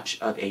too much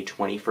of a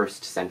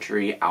 21st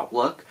century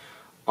outlook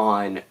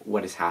on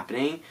what is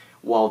happening,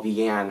 while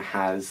Vianne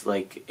has,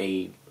 like,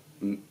 a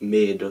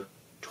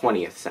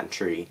mid-20th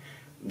century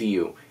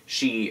view.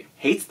 She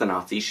hates the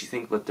Nazis, she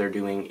thinks what they're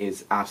doing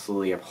is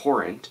absolutely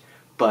abhorrent,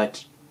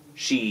 but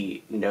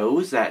she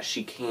knows that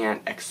she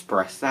can't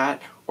express that,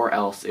 or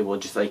else it will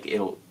just, like,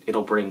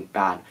 it'll bring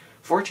bad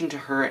fortune to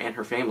her and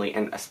her family,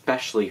 and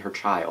especially her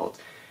child.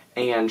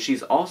 And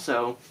she's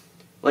also,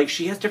 like,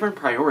 she has different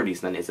priorities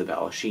than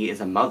Isabel. She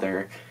is a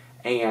mother,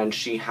 and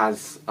she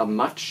has a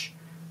much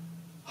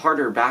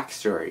harder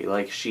backstory.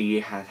 Like,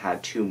 she has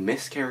had 2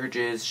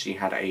 miscarriages, she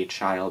had a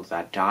child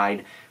that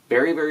died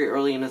very, very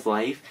early in his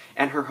life,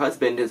 and her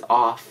husband is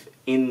off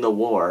in the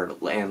war,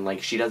 and,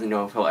 like, she doesn't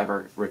know if he'll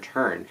ever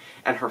return.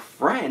 And her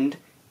friend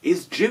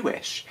is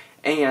Jewish,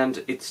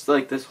 and it's,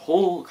 like, this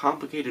whole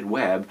complicated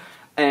web,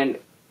 and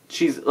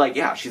she's, like,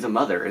 yeah, she's a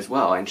mother as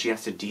well, and she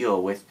has to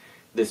deal with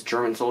this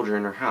German soldier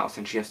in her house,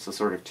 and she has to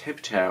sort of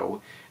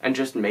tiptoe and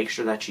just make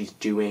sure that she's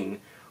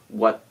doing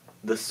what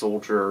the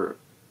soldier,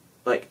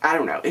 like, I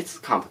don't know, it's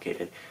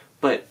complicated.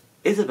 But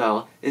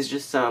Isabel is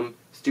just some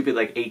stupid,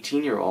 like,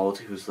 18-year-old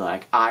who's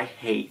like, I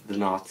hate the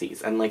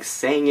Nazis, and, like,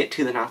 saying it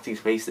to the Nazis'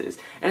 faces.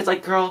 And it's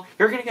like, girl,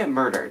 you're gonna get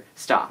murdered.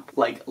 Stop.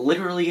 Like,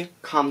 literally,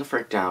 calm the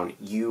frick down.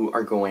 You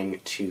are going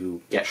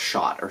to get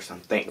shot or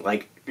something.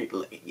 Like,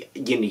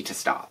 you need to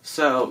stop.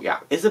 So,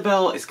 yeah,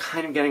 Isabel is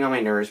kind of getting on my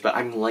nerves, but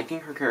I'm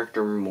liking her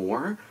character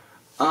more.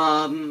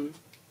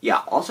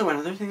 Yeah, also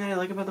another thing that I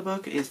like about the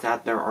book is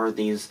that there are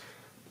these,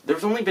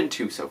 there's only been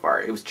 2 so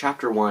far. It was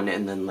chapter 1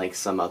 and then, like,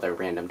 some other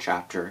random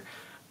chapter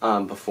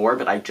before,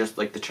 but I just,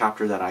 like, the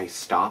chapter that I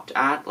stopped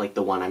at, like,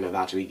 the one I'm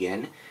about to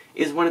begin,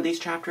 is one of these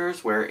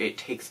chapters where it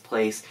takes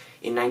place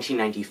in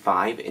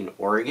 1995 in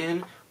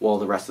Oregon, while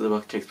the rest of the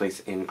book takes place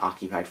in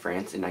occupied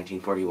France in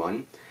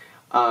 1941.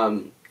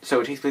 So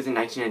it takes place in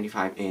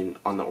 1995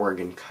 on the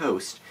Oregon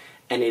coast,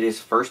 and it is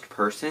first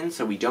person,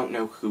 so we don't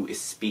know who is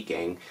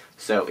speaking.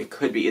 So it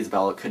could be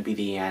Isabel, it could be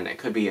Vianne, it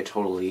could be a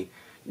totally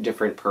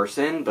different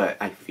person, but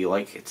I feel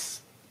like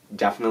it's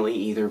definitely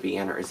either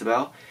Vianne or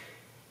Isabel.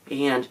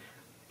 And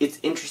it's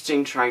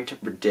interesting trying to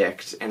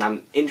predict, and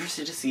I'm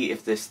interested to see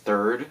if this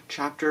third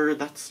chapter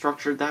that's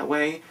structured that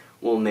way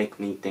will make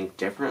me think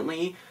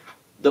differently.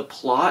 The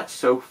plot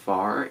so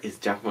far is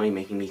definitely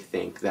making me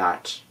think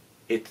that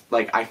it's,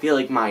 like, I feel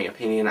like my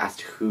opinion as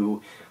to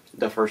who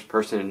the first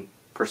person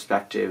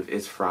perspective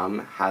is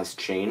from has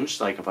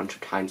changed, like, a bunch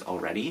of times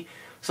already.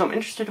 So I'm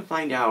interested to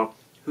find out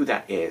who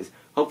that is.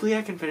 Hopefully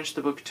I can finish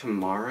the book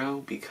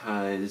tomorrow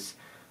because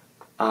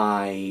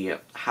I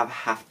have a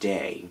half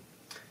day.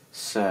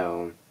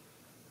 So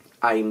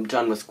I'm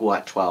done with school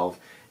at 12,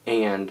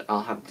 and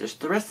I'll have just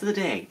the rest of the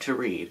day to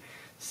read.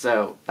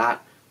 So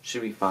that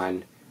should be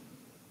fun.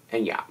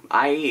 And yeah,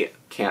 I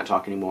can't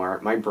talk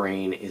anymore. My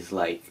brain is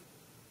like,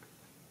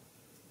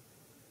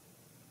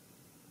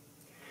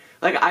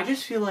 I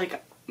just feel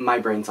like my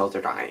brain cells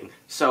are dying.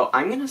 So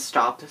I'm gonna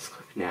stop this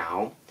clip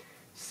now.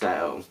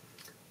 So,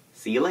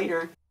 see you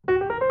later.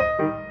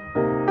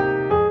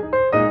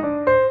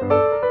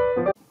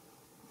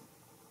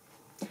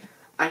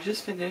 I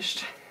just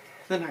finished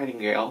The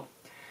Nightingale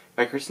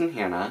by Kristin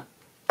Hannah.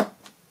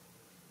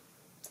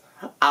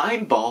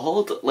 I'm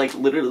bald. Like,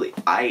 literally,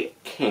 I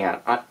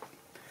can't.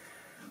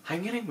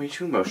 I'm getting way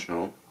too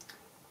emotional.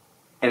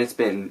 And it's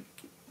been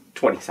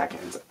 20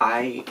 seconds.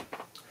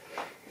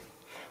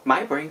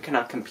 My brain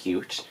cannot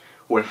compute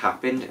what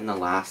happened in the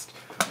last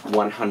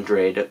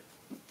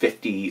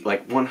 150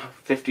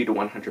 to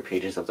 100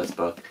 pages of this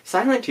book.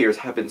 Silent tears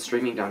have been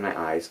streaming down my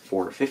eyes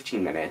for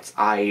 15 minutes.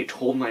 I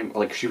told my,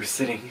 she was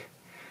sitting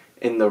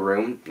in the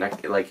room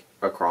next,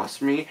 across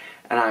from me,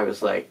 and I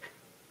was like,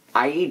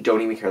 I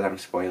don't even care that I'm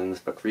spoiling this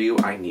book for you.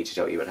 I need to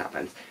tell you what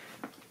happens.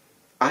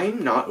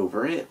 I'm not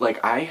over it.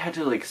 I had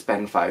to,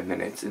 spend 5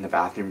 minutes in the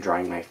bathroom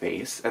drying my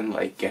face and,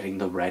 getting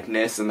the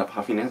redness and the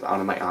puffiness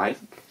out of my eyes.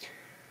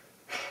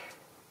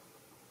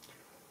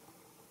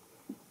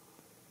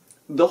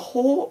 The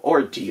whole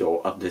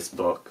ordeal of this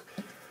book,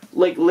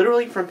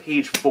 literally from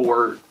page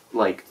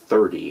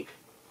 430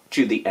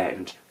 to the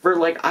end, for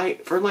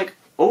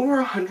over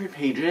 100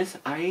 pages,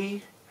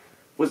 I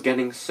was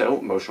getting so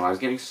emotional. I was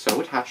getting so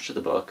attached to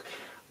the book.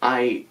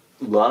 I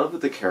love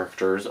the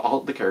characters, all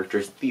the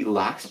characters. The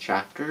last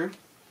chapter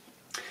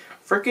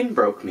frickin'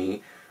 broke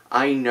me.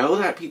 I know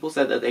that people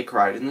said that they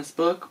cried in this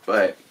book,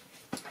 but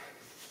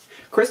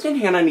Kristin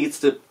Hannah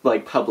needs to,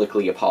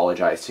 publicly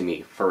apologize to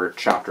me for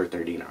chapter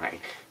 39.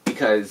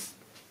 Because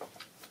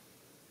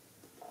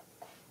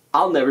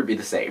I'll never be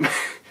the same.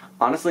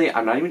 Honestly,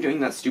 I'm not even doing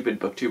that stupid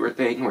booktuber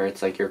thing where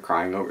it's you're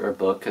crying over a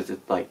book because it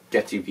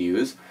gets you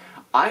views.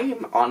 I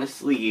am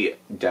honestly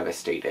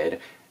devastated.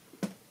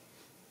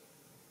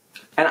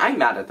 And I'm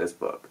mad at this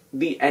book.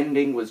 The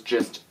ending was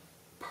just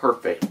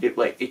perfect.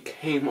 It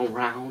came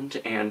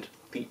around, and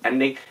the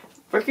ending,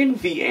 freaking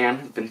Vianne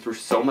has been through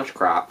so much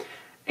crap.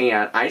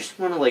 And I just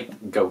want to,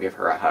 go give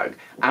her a hug.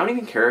 I don't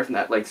even care if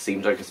that,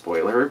 seems like a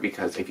spoiler,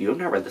 because if you have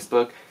not read this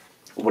book,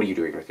 what are you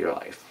doing with your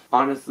life?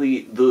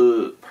 Honestly,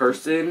 the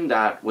person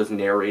that was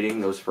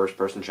narrating those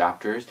first-person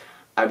chapters,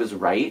 I was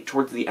right.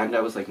 Towards the end,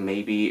 I was like,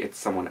 maybe it's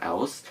someone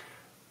else.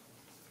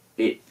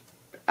 I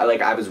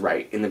was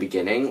right in the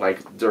beginning,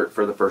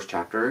 for the first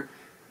chapter.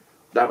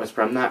 That was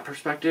from that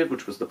perspective,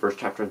 which was the first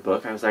chapter of the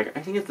book. I was like,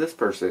 I think it's this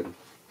person.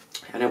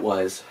 And it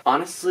was.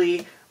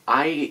 Honestly,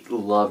 I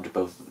loved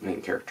both of the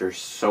main characters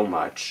so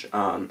much.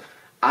 Out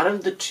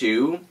of the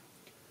two,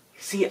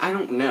 see, I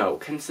don't know.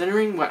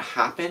 Considering what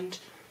happened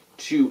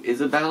to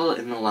Isabel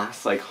in the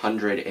last,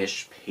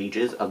 100-ish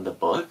pages of the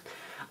book,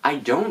 I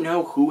don't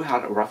know who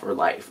had a rougher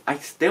life. I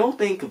still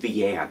think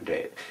Vianne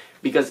did.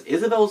 Because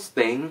Isabel's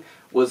thing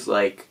was,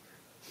 ugh,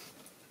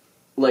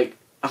 I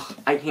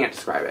can't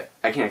describe it.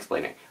 I can't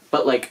explain it.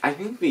 But, I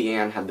think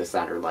Vianne had the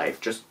sadder life,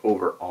 just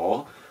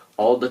overall.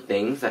 All the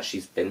things that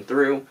she's been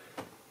through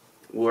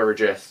were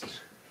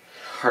just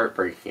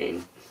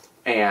heartbreaking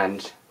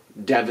and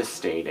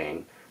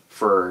devastating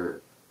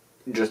for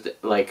just,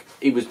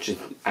 it was just,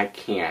 I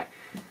can't.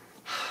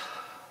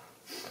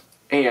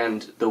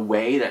 And the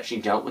way that she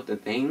dealt with the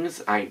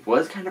things, I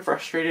was kind of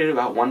frustrated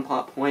about one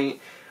plot point,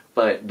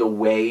 but the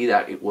way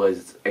that it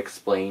was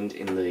explained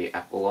in the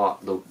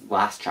epilogue, the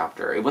last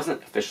chapter, it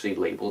wasn't officially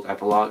labeled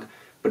epilogue,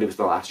 but it was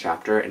the last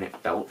chapter, and it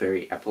felt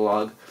very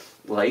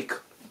epilogue-like.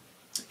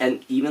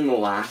 And even the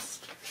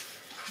last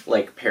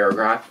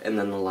paragraph and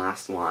then the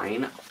last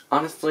line.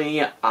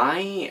 Honestly,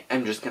 I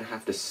am just gonna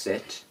have to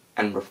sit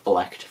and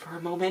reflect for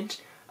a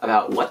moment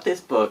about what this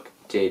book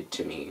did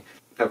to me.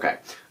 Okay,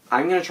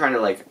 I'm gonna try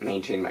to,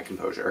 maintain my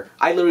composure.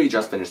 I literally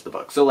just finished the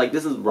book, so,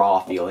 this is raw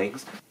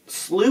feelings.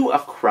 Slew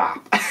of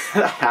crap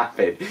that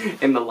happened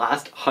in the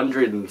last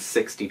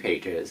 160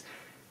 pages.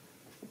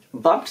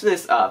 bumped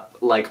this up,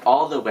 like,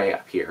 all the way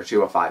up here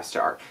to a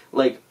 5-star.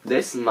 Like,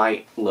 this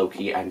might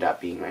low-key end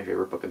up being my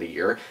favorite book of the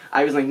year.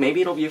 I was like,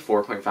 maybe it'll be a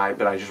 4.5,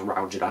 but I just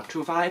rounded up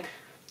to a 5.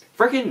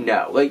 Freaking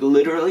no. Like,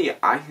 literally,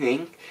 I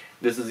think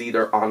this is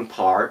either on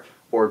par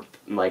or,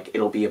 like,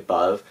 it'll be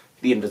above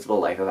The Invisible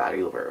Life of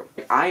Addie LaRue.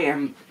 I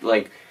am,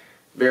 like,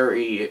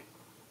 very,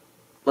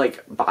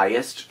 like,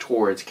 biased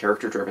towards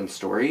character-driven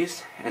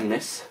stories, and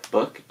this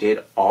book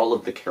did all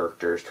of the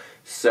characters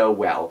so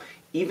well.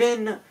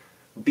 Even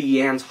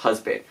Bian's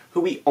husband,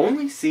 who we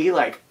only see,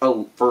 like,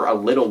 for a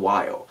little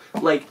while.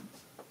 Like,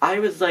 I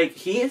was like,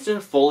 he is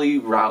a fully,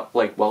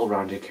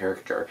 well-rounded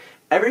character.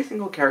 Every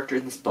single character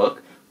in this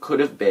book could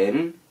have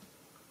been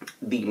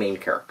the main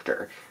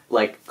character.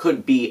 Like,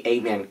 could be a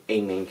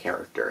main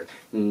character.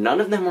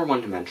 None of them were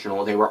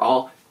one-dimensional. They were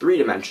all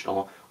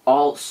three-dimensional,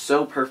 all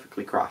so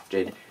perfectly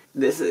crafted.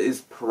 This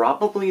is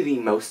probably the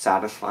most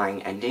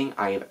satisfying ending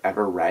I have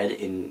ever read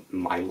in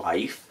my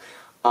life.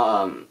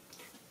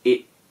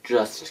 It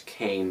just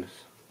came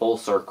full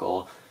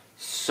circle.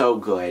 So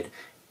good.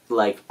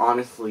 Like,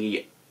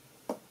 honestly,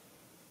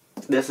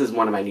 this is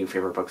one of my new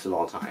favorite books of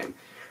all time.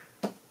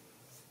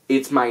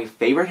 It's my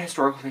favorite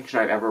historical fiction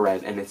I've ever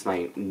read, and it's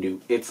like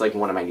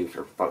one of my new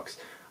favorite books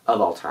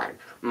of all time.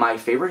 My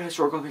favorite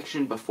historical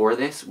fiction before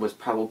this was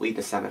probably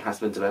The Seven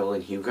Husbands of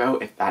Evelyn Hugo,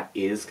 if that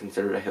is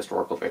considered a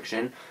historical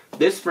fiction.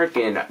 This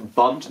freaking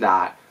bumped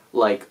that,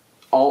 like,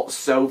 all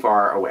so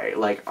far away.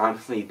 Like,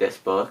 honestly, this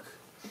book,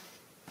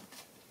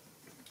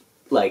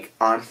 like,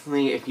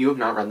 honestly, if you have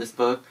not read this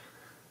book,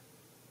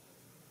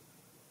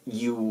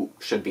 you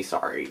should be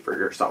sorry for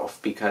yourself,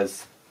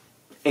 because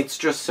it's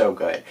just so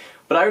good.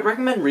 But I would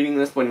recommend reading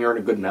this when you're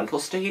in a good mental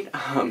state.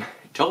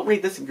 Don't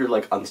read this if you're,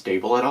 like,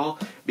 unstable at all,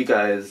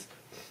 because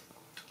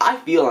I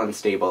feel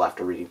unstable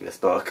after reading this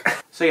book.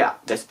 So yeah,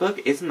 this book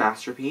is a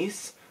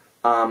masterpiece.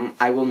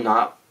 I will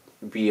not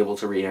be able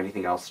to read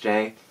anything else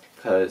today,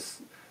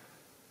 because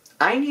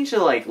I need to,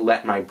 like,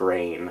 let my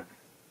brain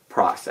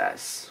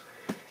process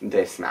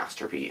this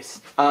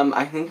masterpiece.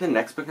 I think the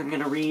next book I'm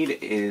gonna read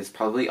is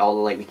probably All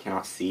the Light We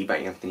Cannot See by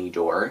Anthony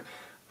Doerr.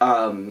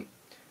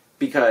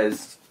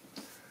 Because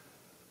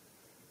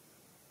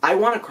I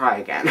want to cry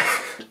again.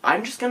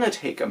 I'm just gonna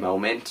take a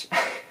moment,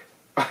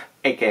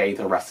 aka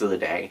the rest of the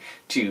day,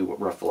 to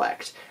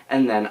reflect,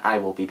 and then I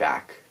will be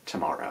back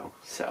tomorrow,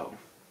 so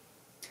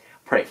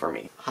pray for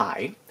me.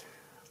 Hi.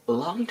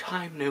 Long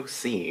time no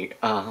see.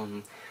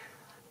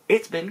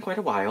 It's been quite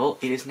a while.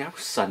 It is now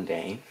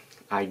Sunday.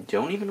 I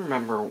don't even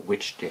remember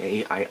which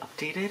day I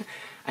updated.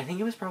 I think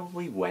it was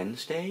probably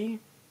Wednesday.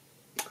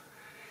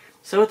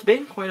 So it's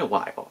been quite a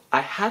while.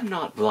 I have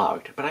not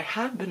vlogged, but I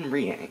have been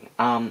reading.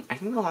 I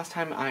think the last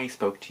time I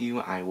spoke to you,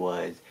 I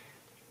was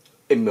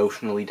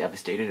emotionally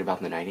devastated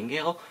about the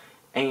Nightingale,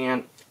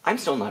 and I'm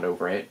still not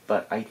over it,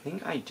 but I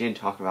think I did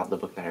talk about the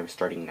book that I was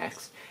starting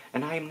next,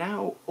 and I am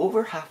now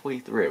over halfway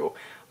through.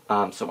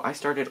 So I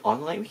started All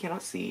the Light We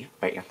Cannot See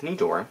by Anthony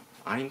Doerr.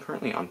 I am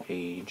currently on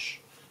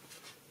page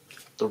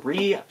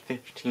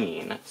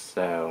 315,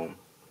 so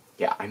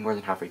yeah, I'm more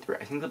than halfway through.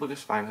 I think the book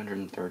is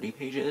 530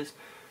 pages.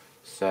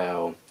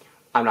 So,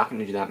 I'm not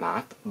going to do that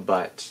math,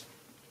 but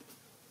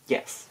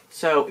yes.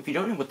 So, if you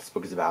don't know what this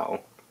book is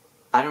about,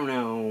 I don't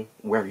know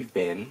where you've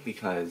been,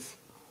 because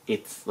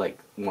it's, like,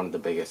 one of the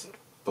biggest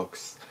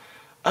books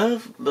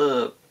of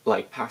the,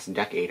 like, past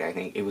decade, I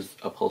think. It was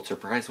a Pulitzer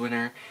Prize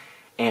winner,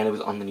 and it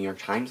was on the New York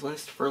Times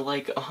list for,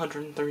 like,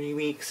 130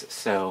 weeks,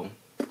 so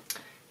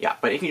yeah.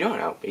 But if you don't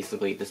know,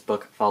 basically, this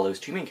book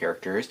follows two main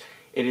characters.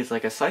 It is,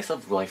 like, a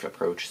slice-of-life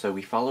approach, so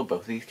we follow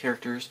both of these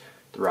characters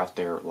throughout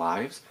their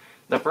lives.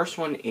 The first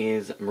one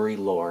is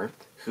Marie-Laure,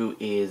 who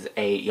is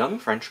a young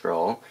French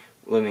girl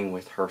living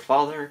with her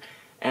father,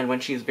 and when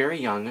she's very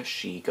young,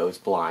 she goes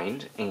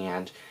blind,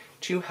 and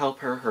to help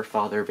her, her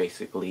father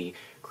basically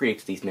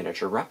creates these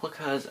miniature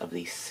replicas of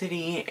the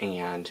city,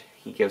 and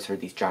he gives her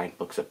these giant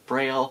books of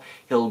Braille.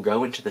 He'll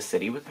go into the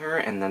city with her,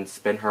 and then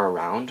spin her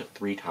around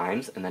 3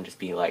 times, and then just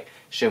be like,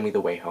 show me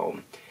the way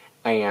home.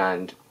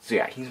 And so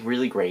yeah, he's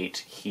really great.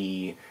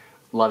 He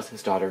loves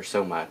his daughter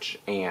so much,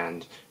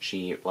 and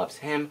she loves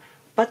him.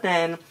 But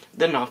then,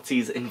 the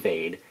Nazis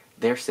invade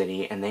their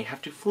city, and they have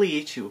to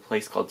flee to a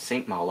place called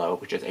St. Malo,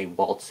 which is a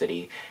walled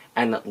city,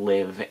 and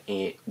live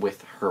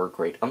with her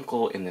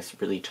great-uncle in this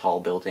really tall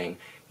building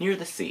near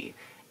the sea.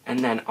 And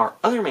then our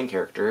other main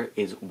character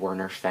is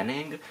Werner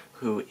Fennig,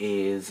 who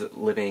is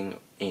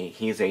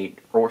he's an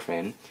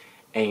orphan,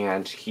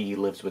 and he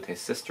lives with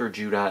his sister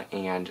Judah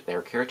and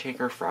their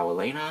caretaker, Frau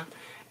Elena,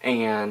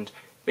 and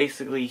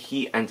basically,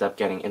 he ends up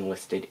getting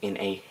enlisted in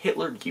a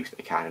Hitler Youth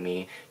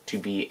Academy to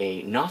be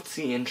a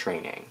Nazi in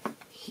training.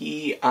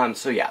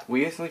 So yeah,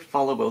 we basically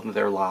follow both of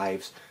their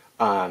lives,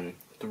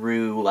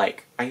 through,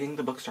 like, I think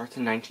the book starts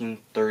in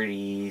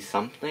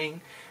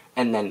 1930-something,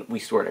 and then we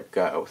sort of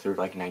go through,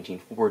 like,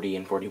 1940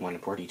 and 41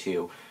 and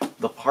 42.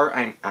 The part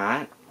I'm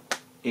at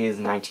is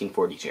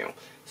 1942.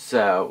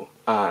 So,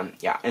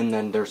 yeah, and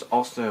then there's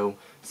also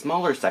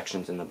smaller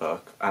sections in the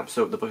book.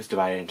 So the book is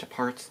divided into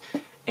parts,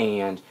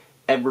 and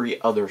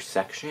every other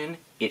section,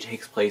 it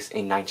takes place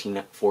in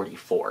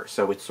 1944.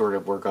 So it's sort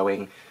of,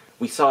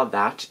 we saw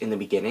that in the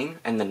beginning,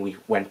 and then we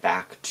went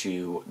back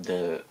to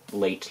the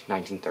late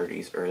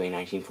 1930s, early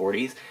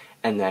 1940s,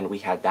 and then we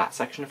had that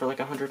section for like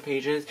 100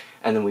 pages,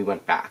 and then we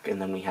went back, and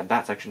then we had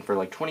that section for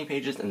like 20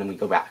 pages, and then we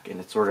go back, and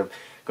it's sort of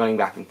going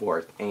back and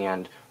forth,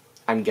 and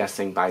I'm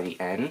guessing by the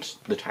end,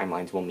 the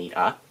timelines will meet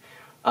up.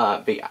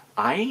 But yeah,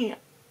 I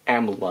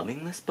am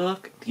loving this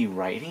book. The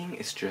writing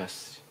is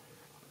just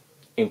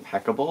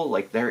impeccable.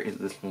 Like, there is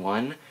this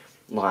one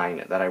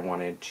line that I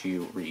wanted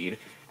to read,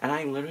 and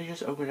I literally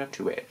just opened up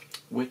to it,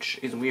 which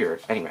is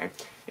weird. Anyway,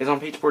 it's on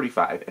page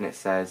 45, and it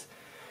says,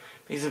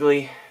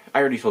 basically, I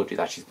already told you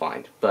that she's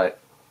blind, but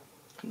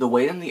the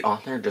way that the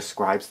author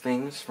describes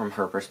things from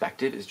her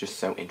perspective is just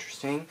so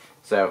interesting.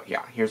 So,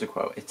 yeah, here's a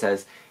quote. It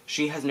says,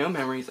 "She has no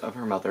memories of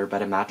her mother,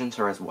 but imagines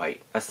her as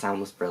white, a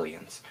soundless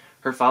brilliance.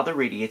 Her father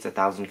radiates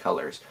 1,000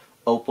 colors,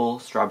 opal,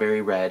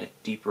 strawberry red,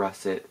 deep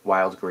russet,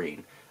 wild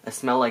green, a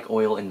smell like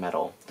oil and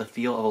metal, the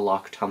feel of a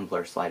locked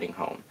tumbler sliding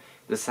home.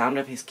 The sound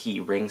of his key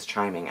rings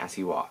chiming as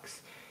he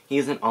walks. He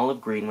is an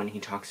olive green when he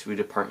talks to a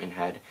department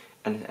head,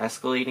 an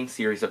escalating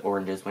series of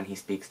oranges when he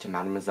speaks to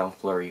Mademoiselle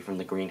Fleury from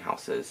the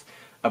greenhouses,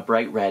 a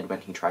bright red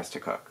when he tries to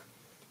cook.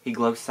 He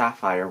glows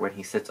sapphire when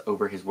he sits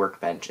over his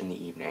workbench in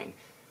the evening,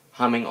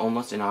 humming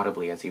almost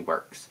inaudibly as he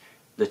works,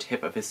 the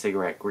tip of his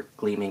cigarette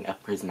gleaming a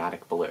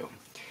prismatic blue."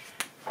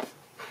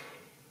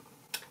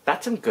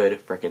 That's some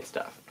good frickin'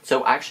 stuff.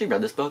 So I actually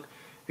read this book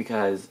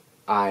because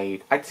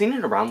I'd seen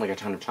it around like a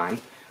ton of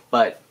times,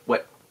 but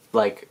what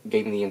like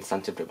gave me the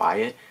incentive to buy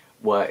it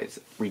was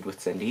Read with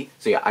Cindy.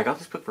 So yeah, I got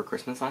this book for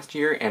Christmas last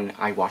year, and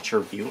I watched her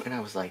review, and I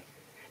was like,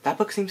 that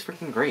book seems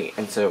freaking great.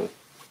 And so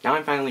now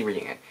I'm finally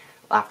reading it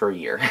after a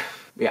year.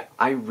 Yeah,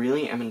 I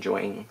really am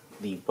enjoying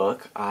the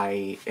book.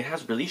 It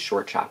has really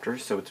short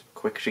chapters, so it's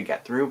quick to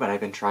get through, but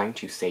I've been trying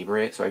to savor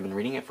it, so I've been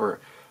reading it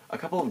for a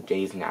couple of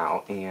days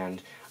now,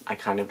 and I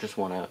kind of just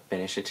want to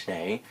finish it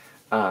today.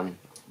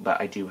 But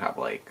I do have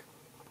like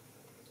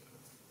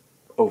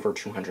over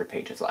 200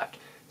 pages left.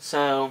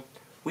 So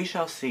we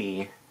shall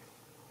see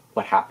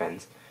what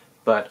happens.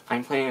 But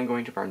I'm planning on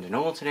going to Barnes &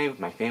 Noble today with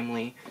my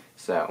family,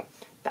 so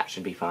that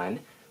should be fun.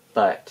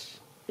 But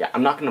yeah,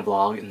 I'm not going to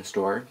vlog in the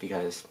store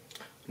because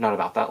I'm not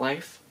about that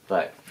life.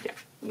 But yeah,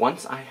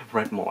 once I have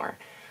read more,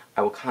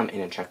 I will come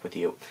in and check with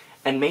you.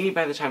 And maybe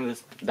by the time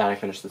that I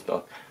finish this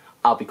book,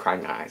 I'll be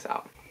crying my eyes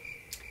out.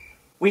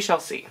 We shall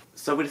see.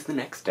 So it is the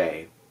next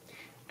day,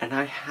 and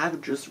I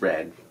have just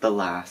read the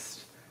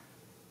last,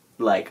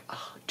 like,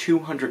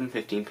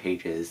 215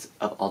 pages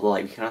of All the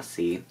Light We Cannot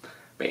See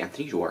by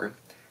Anthony Doerr,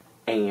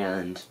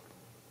 and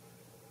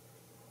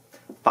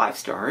 5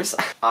 stars.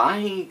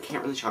 I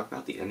can't really talk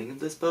about the ending of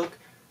this book,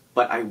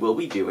 but I will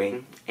be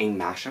doing a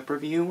mashup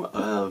review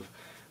of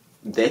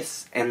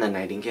this and The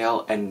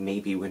Nightingale and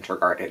maybe Winter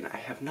Garden. I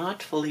have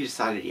not fully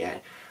decided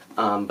yet,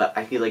 but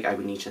I feel like I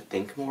would need to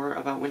think more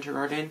about Winter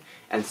Garden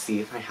and see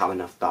if I have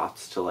enough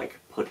thoughts to like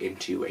put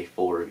into a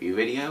full review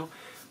video.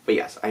 But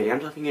yes, I am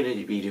definitely going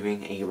to be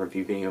doing a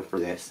review video for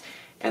this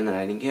and The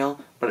Nightingale,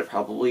 but it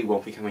probably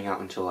won't be coming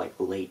out until like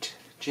late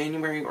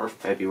January or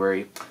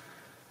February.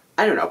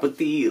 I don't know,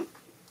 but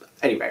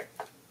anyway,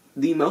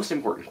 the most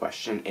important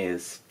question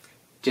is,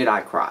 did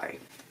I cry?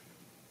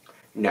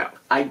 No.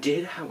 I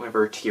did,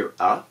 however, tear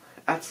up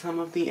at some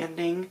of the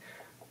ending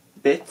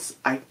bits.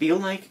 I feel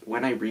like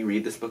when I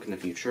reread this book in the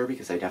future,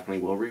 because I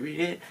definitely will reread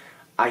it,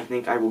 I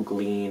think I will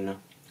glean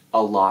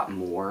a lot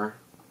more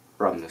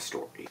from the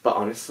story. But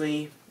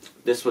honestly,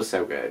 this was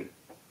so good.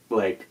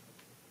 Like,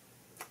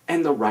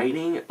 and the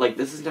writing, like,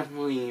 this is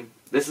definitely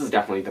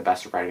the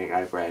best writing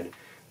I've read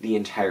the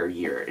entire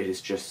year. It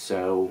is just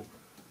so,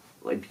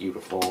 like,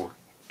 beautiful.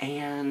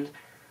 And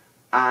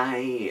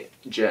I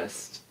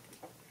just...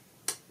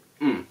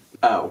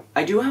 Oh,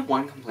 I do have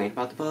one complaint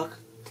about the book.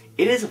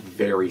 It is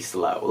very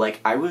slow. Like,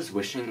 I was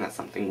wishing that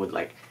something would,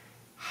 like,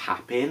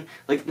 happen.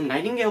 Like, The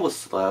Nightingale was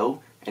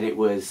slow, and it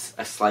was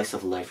a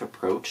slice-of-life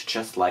approach,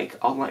 just like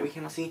All the Light We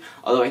Cannot See.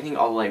 Although I think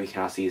All the Light We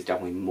Cannot See is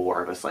definitely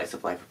more of a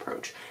slice-of-life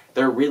approach.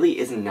 There really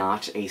is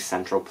not a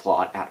central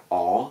plot at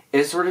all.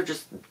 It is sort of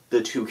just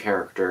the two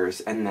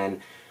characters, and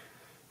then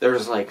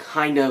there's, like,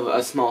 kind of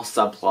a small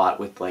subplot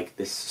with, like,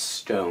 this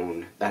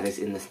stone that is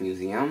in this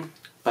museum.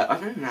 But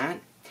other than that,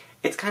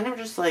 it's kind of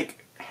just,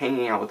 like,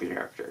 hanging out with the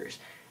characters.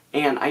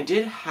 And I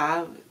did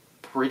have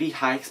pretty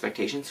high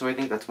expectations, so I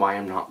think that's why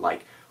I'm not,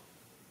 like,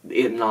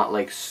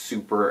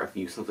 super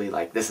effusively,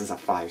 like, this is a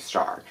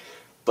 5-star.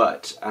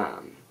 But,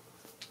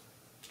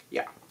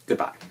 yeah,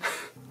 goodbye.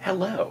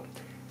 Hello.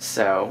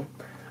 So,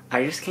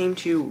 I just came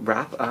to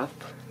wrap up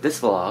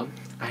this vlog.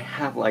 I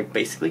have, like,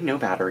 basically no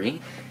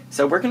battery,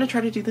 so we're gonna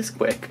try to do this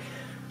quick.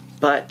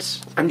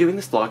 But I'm doing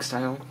this vlog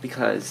style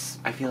because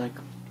I feel like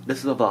this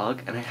is a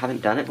vlog, and I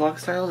haven't done it vlog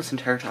style this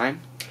entire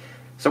time.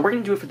 So we're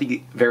gonna do it for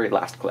the very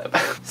last clip.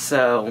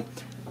 So,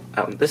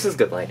 this is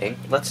good lighting.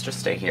 Let's just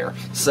stay here.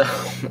 So,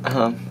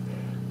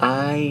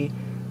 I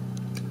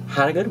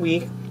had a good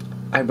week.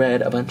 I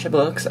read a bunch of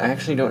books. I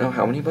actually don't know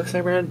how many books I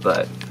read,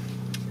 but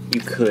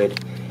you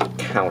could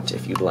count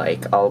if you'd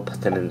like. I'll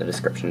put them in the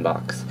description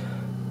box.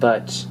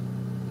 But,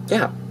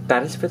 yeah,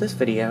 that is for this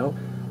video.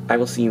 I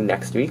will see you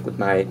next week with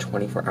my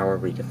 24-hour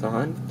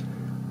readathon.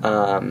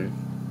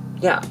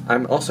 Yeah,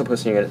 I'm also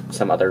posting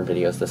some other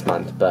videos this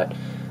month, but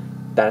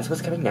that is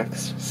what's coming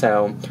next.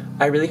 So,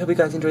 I really hope you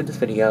guys enjoyed this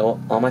video.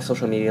 All my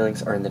social media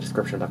links are in the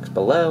description box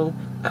below.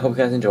 I hope you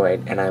guys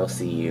enjoyed, and I will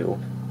see you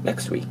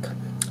next week.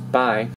 Bye!